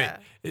 Yeah, I Yeah.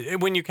 mean,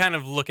 when you kind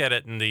of look at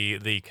it, and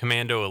the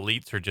commando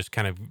elites are just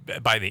kind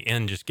of by the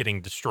end just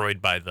getting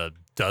destroyed by the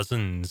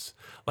dozens.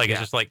 Like it's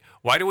Yeah. just like,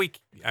 why do we?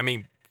 I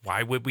mean,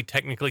 why would we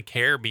technically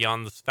care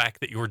beyond the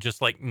fact that you were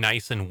just like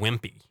nice and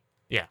wimpy?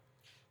 Yeah.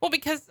 Well,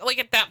 because like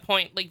at that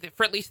point, like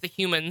for at least the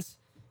humans,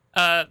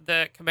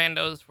 the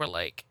commandos were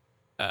like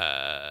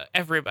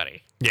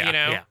everybody. Yeah, you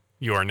know. yeah.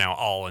 You are now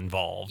all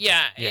involved.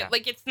 Yeah, Yeah.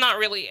 like it's not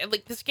really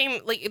like this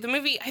game. Like the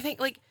movie, I think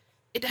like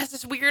it has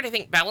this weird, I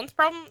think, balance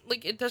problem.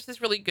 Like it does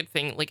this really good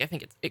thing. Like I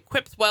think it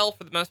equips well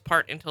for the most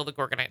part until the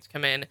Gorgonites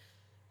come in.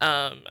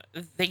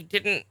 They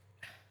didn't.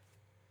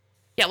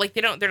 Yeah, like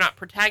they're not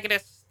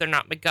protagonists. They're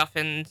not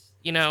MacGuffins.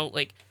 You know,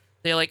 like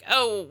they're like,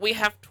 oh, we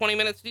have 20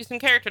 minutes to do some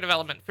character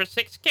development for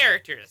 6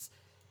 characters.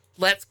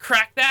 Let's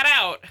crack that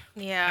out.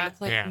 And Yeah. it's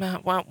like, Yeah.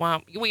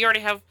 wow. We already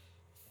have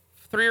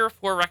 3 or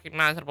 4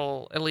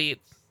 recognizable elites,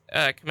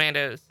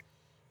 commandos.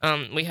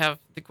 We have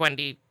the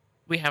Gwendy,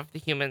 we have the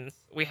humans,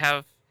 we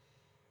have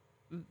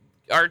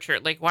Archer.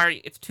 Like,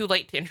 it's too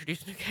late to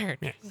introduce new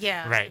characters.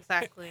 Yeah. Right.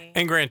 Exactly.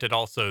 And granted,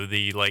 also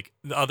the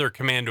other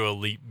commando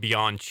elite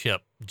beyond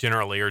Chip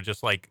generally are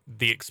just like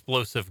the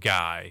explosive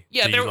guy.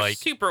 Yeah, the, they're like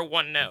super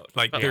one note.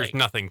 like but, there's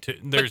nothing to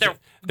But there's they're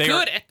they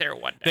good are, at their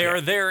one note. they are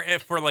there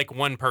for like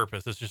one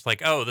purpose. It's just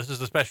like, oh, this is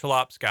a special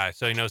ops guy,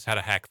 so he knows how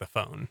to hack the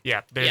phone.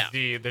 Yeah. There's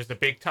Yeah. there's the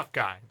big tough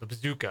guy, the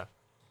bazooka.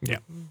 Yeah.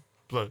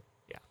 Blood.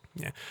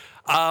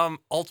 Yeah.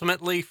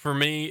 Ultimately, for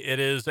me, it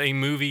is a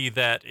movie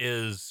that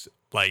is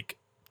like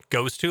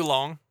goes too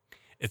long.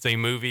 It's a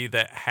movie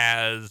that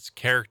has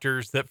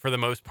characters that, for the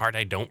most part,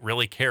 I don't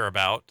really care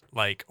about,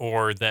 like,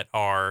 or that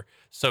are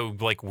so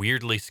like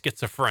weirdly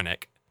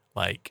schizophrenic.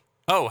 Like,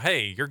 oh,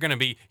 hey,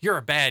 you're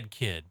a bad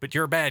kid, but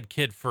you're a bad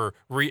kid for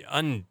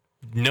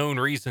unknown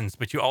reasons,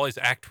 but you always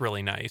act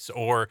really nice,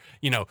 or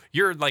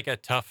you're like a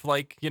tough,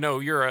 like,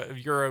 you're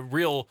a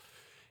real,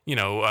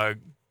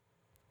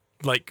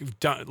 like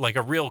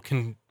a real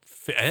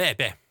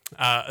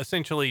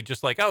essentially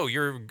just like, oh,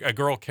 you're a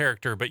girl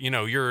character, but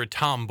you're a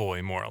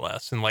tomboy more or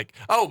less, and like,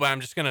 oh, but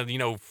I'm just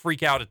gonna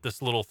freak out at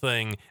this little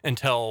thing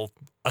until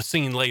a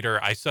scene later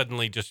I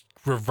suddenly just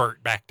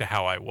revert back to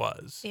how I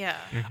was. Yeah.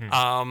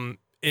 Mhm.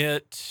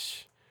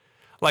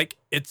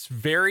 It's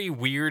very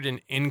weird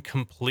and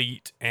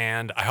incomplete,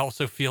 and I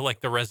also feel like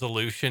the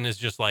resolution is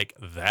just like,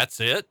 that's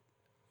it,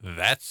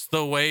 that's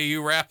the way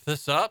you wrap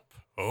this up,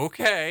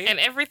 okay. And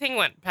everything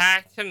went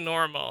back to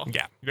normal.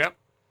 Yeah. Yep.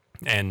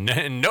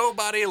 And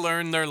nobody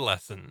learned their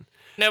lesson.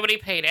 Nobody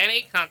paid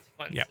any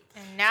consequence. Yep.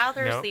 And now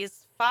there's Nope.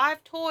 these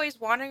 5 toys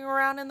wandering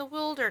around in the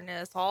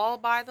wilderness all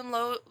by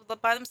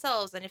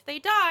themselves, and if they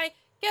die,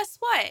 guess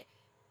what?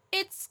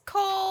 It's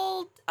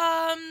called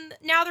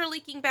now they're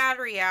leaking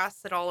battery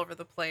acid all over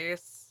the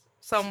place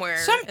somewhere.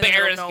 Some in the middle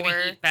bear of is going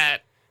nowhere. to eat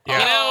that. Yeah.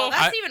 You know,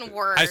 That's even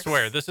worse. I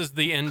swear, this is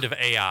the end of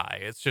AI.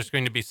 It's just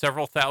going to be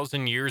several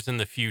thousand years in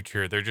the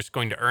future. They're just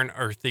going to earn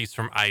Earthies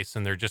from ice,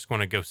 and they're just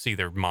going to go see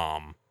their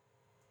mom.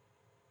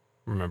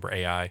 Remember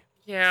AI?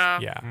 yeah.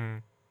 Yeah.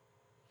 Mm.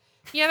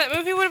 Yeah, that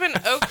movie would have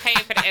been okay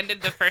if it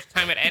ended the first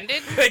time it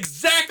ended.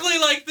 Exactly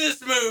like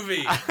this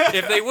movie.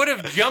 If they would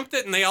have jumped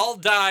it and they all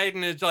died,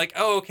 and it's like,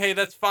 oh, okay,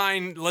 that's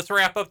fine. Let's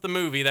wrap up the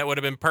movie. That would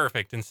have been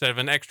perfect instead of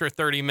an extra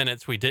 30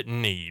 minutes we didn't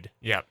need.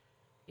 Yep.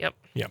 Yep.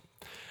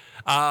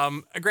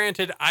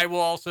 Granted, I will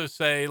also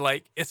say,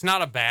 like, it's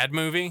not a bad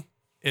movie.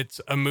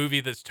 It's a movie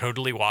that's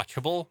totally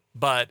watchable,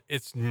 but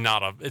it's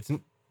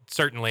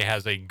certainly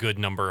has a good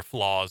number of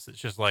flaws. It's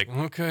just like,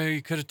 okay,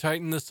 you could have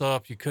tightened this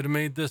up. You could have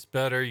made this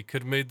better. You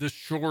could have made this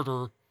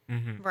shorter.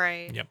 Mm-hmm.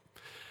 Right. Yep.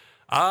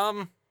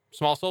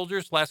 Small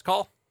Soldiers, last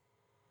call.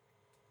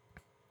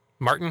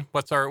 Martin,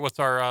 what's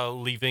our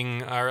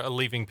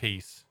leaving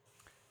piece?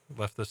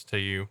 Left this to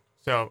you.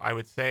 So I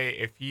would say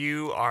if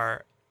you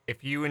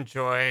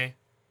enjoy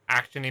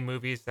action-y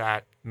movies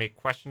that make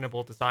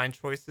questionable design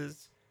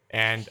choices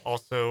and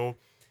also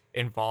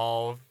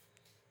involve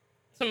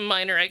Some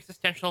minor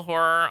existential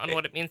horror on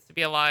what it means to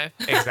be alive.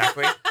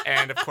 exactly,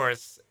 and of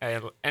course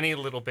any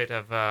little bit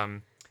of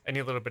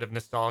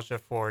nostalgia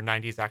for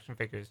 '90s action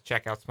figures,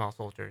 check out Small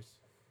Soldiers.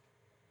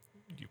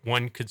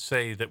 One could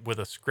say that with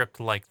a script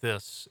like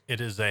this,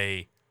 it is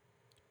a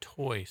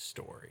Toy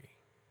Story.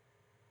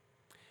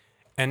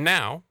 And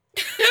now,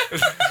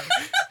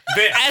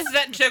 As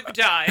that joke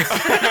dies.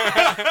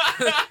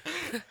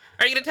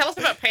 Are you going to tell us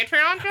about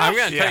Patreon, Josh? I'm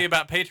going to Yeah. tell you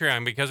about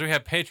Patreon, because we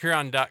have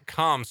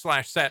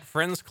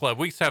patreon.com/SatFriendsClub.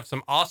 We have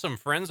some awesome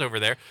friends over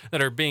there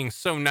that are being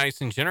so nice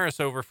and generous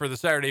over for the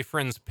Saturday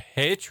Friends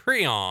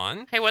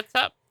Patreon. Hey, what's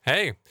up?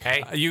 Hey,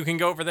 Hey. you can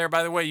go over there.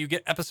 By the way, you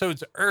get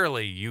episodes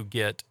early. You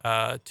get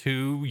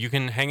you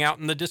can hang out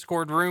in the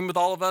Discord room with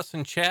all of us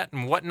and chat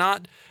and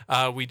whatnot.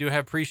 We do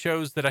have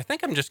pre-shows that I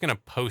think I'm just going to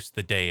post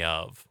the day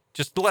of.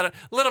 Just let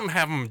them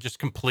have them just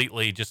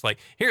completely, just like,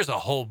 here's a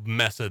whole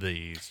mess of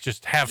these.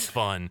 Just have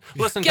fun.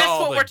 Listen Guess to all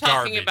what the we're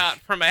talking garbage. about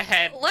from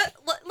ahead.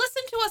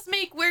 Listen to us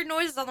make weird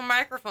noises on the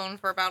microphone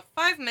for about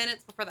 5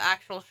 minutes before the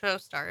actual show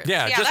starts.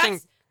 Yeah, just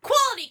that's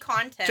quality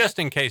content. Just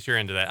in case you're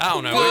into that. I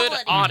don't know. Good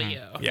Quality.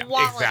 audio. Yeah.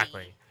 Quality.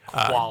 Exactly.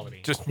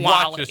 Quality. Just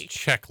Quality. watch us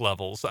check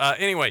levels.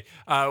 Anyway,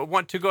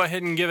 want to go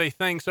ahead and give a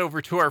thanks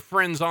over to our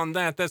friends on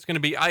that. That's going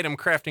to be Item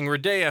Crafting,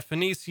 Redea,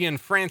 Phoenician,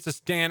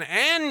 Francis, Dan,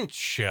 and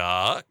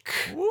Chuck.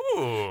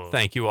 Ooh.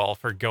 Thank you all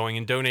for going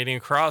and donating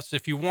across.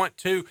 If you want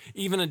to,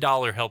 even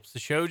 $1 helps the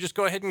show. Just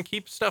go ahead and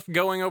keep stuff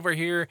going over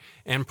here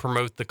and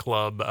promote the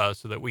club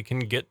so that we can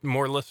get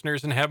more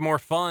listeners and have more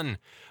fun.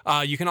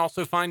 You can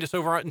also find us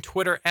over on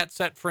Twitter at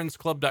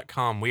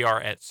satfriendsclub.com. We are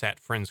at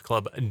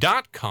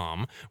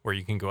satfriendsclub.com, where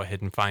you can go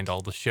ahead and find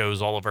all the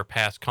shows, all of our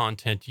past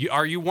content.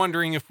 Are you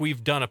wondering if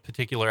we've done a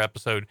particular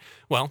episode?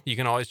 Well, you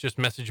can always just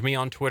message me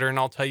on Twitter and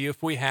I'll tell you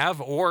if we have,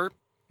 or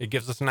it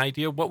gives us an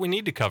idea of what we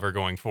need to cover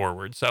going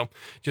forward. So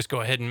just go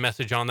ahead and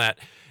message on that.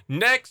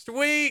 Next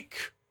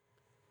week,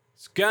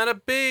 it's gonna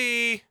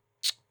be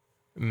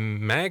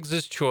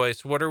Mags's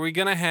choice. What are we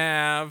gonna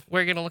have?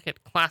 We're going to look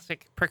at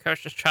classic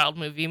precocious child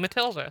movie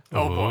Matilda.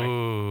 Oh, boy.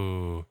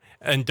 Ooh.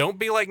 And don't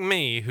be like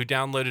me, who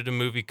downloaded a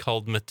movie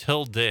called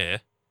Matilde,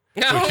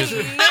 No, Which is-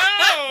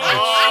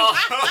 no!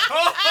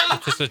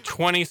 which is a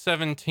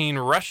 2017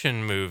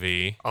 Russian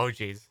movie. Oh,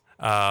 jeez.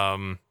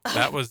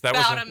 That was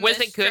About a Was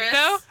it good, mistress.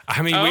 though?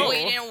 I mean, Oh. We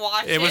didn't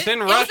watch it. It was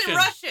in It was Russian. in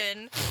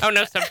Russian. Oh,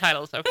 no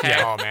subtitles.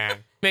 Okay. Oh, man.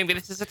 Maybe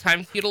this is a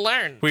time for you to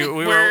learn. We were-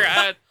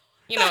 We're,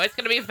 it's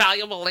going to be a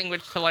valuable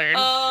language to learn.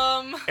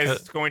 Is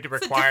this going to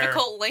It's a require...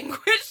 difficult language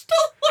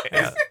to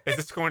learn. Is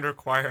this going to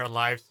require a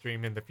live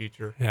stream in the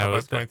future Yeah, of with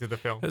us the- going through the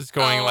film? it's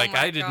going Oh like, my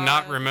I did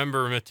not God.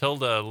 remember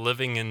Matilda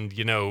living in,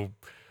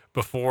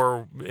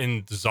 before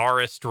in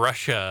Tsarist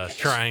Russia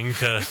trying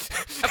to.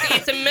 Okay,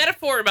 it's a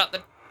metaphor about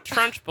the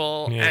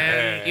Trunchbull, Yeah.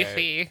 and you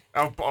see...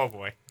 Oh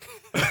boy.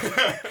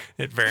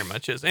 It very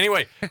much is.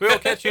 Anyway, we will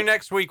catch you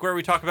next week where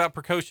we talk about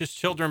precocious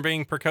children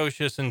being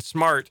precocious and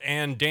smart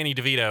and Danny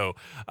DeVito.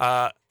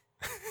 I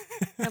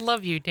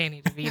love you,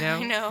 Danny DeVito.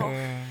 I know.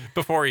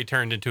 Before he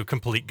turned into a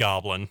complete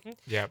goblin.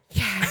 Yep.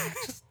 Yeah,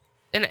 just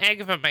an egg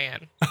of a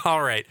man.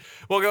 All right.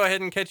 We'll go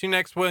ahead and catch you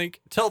next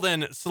week. Till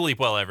then, sleep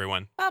well,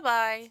 everyone. Bye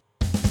bye.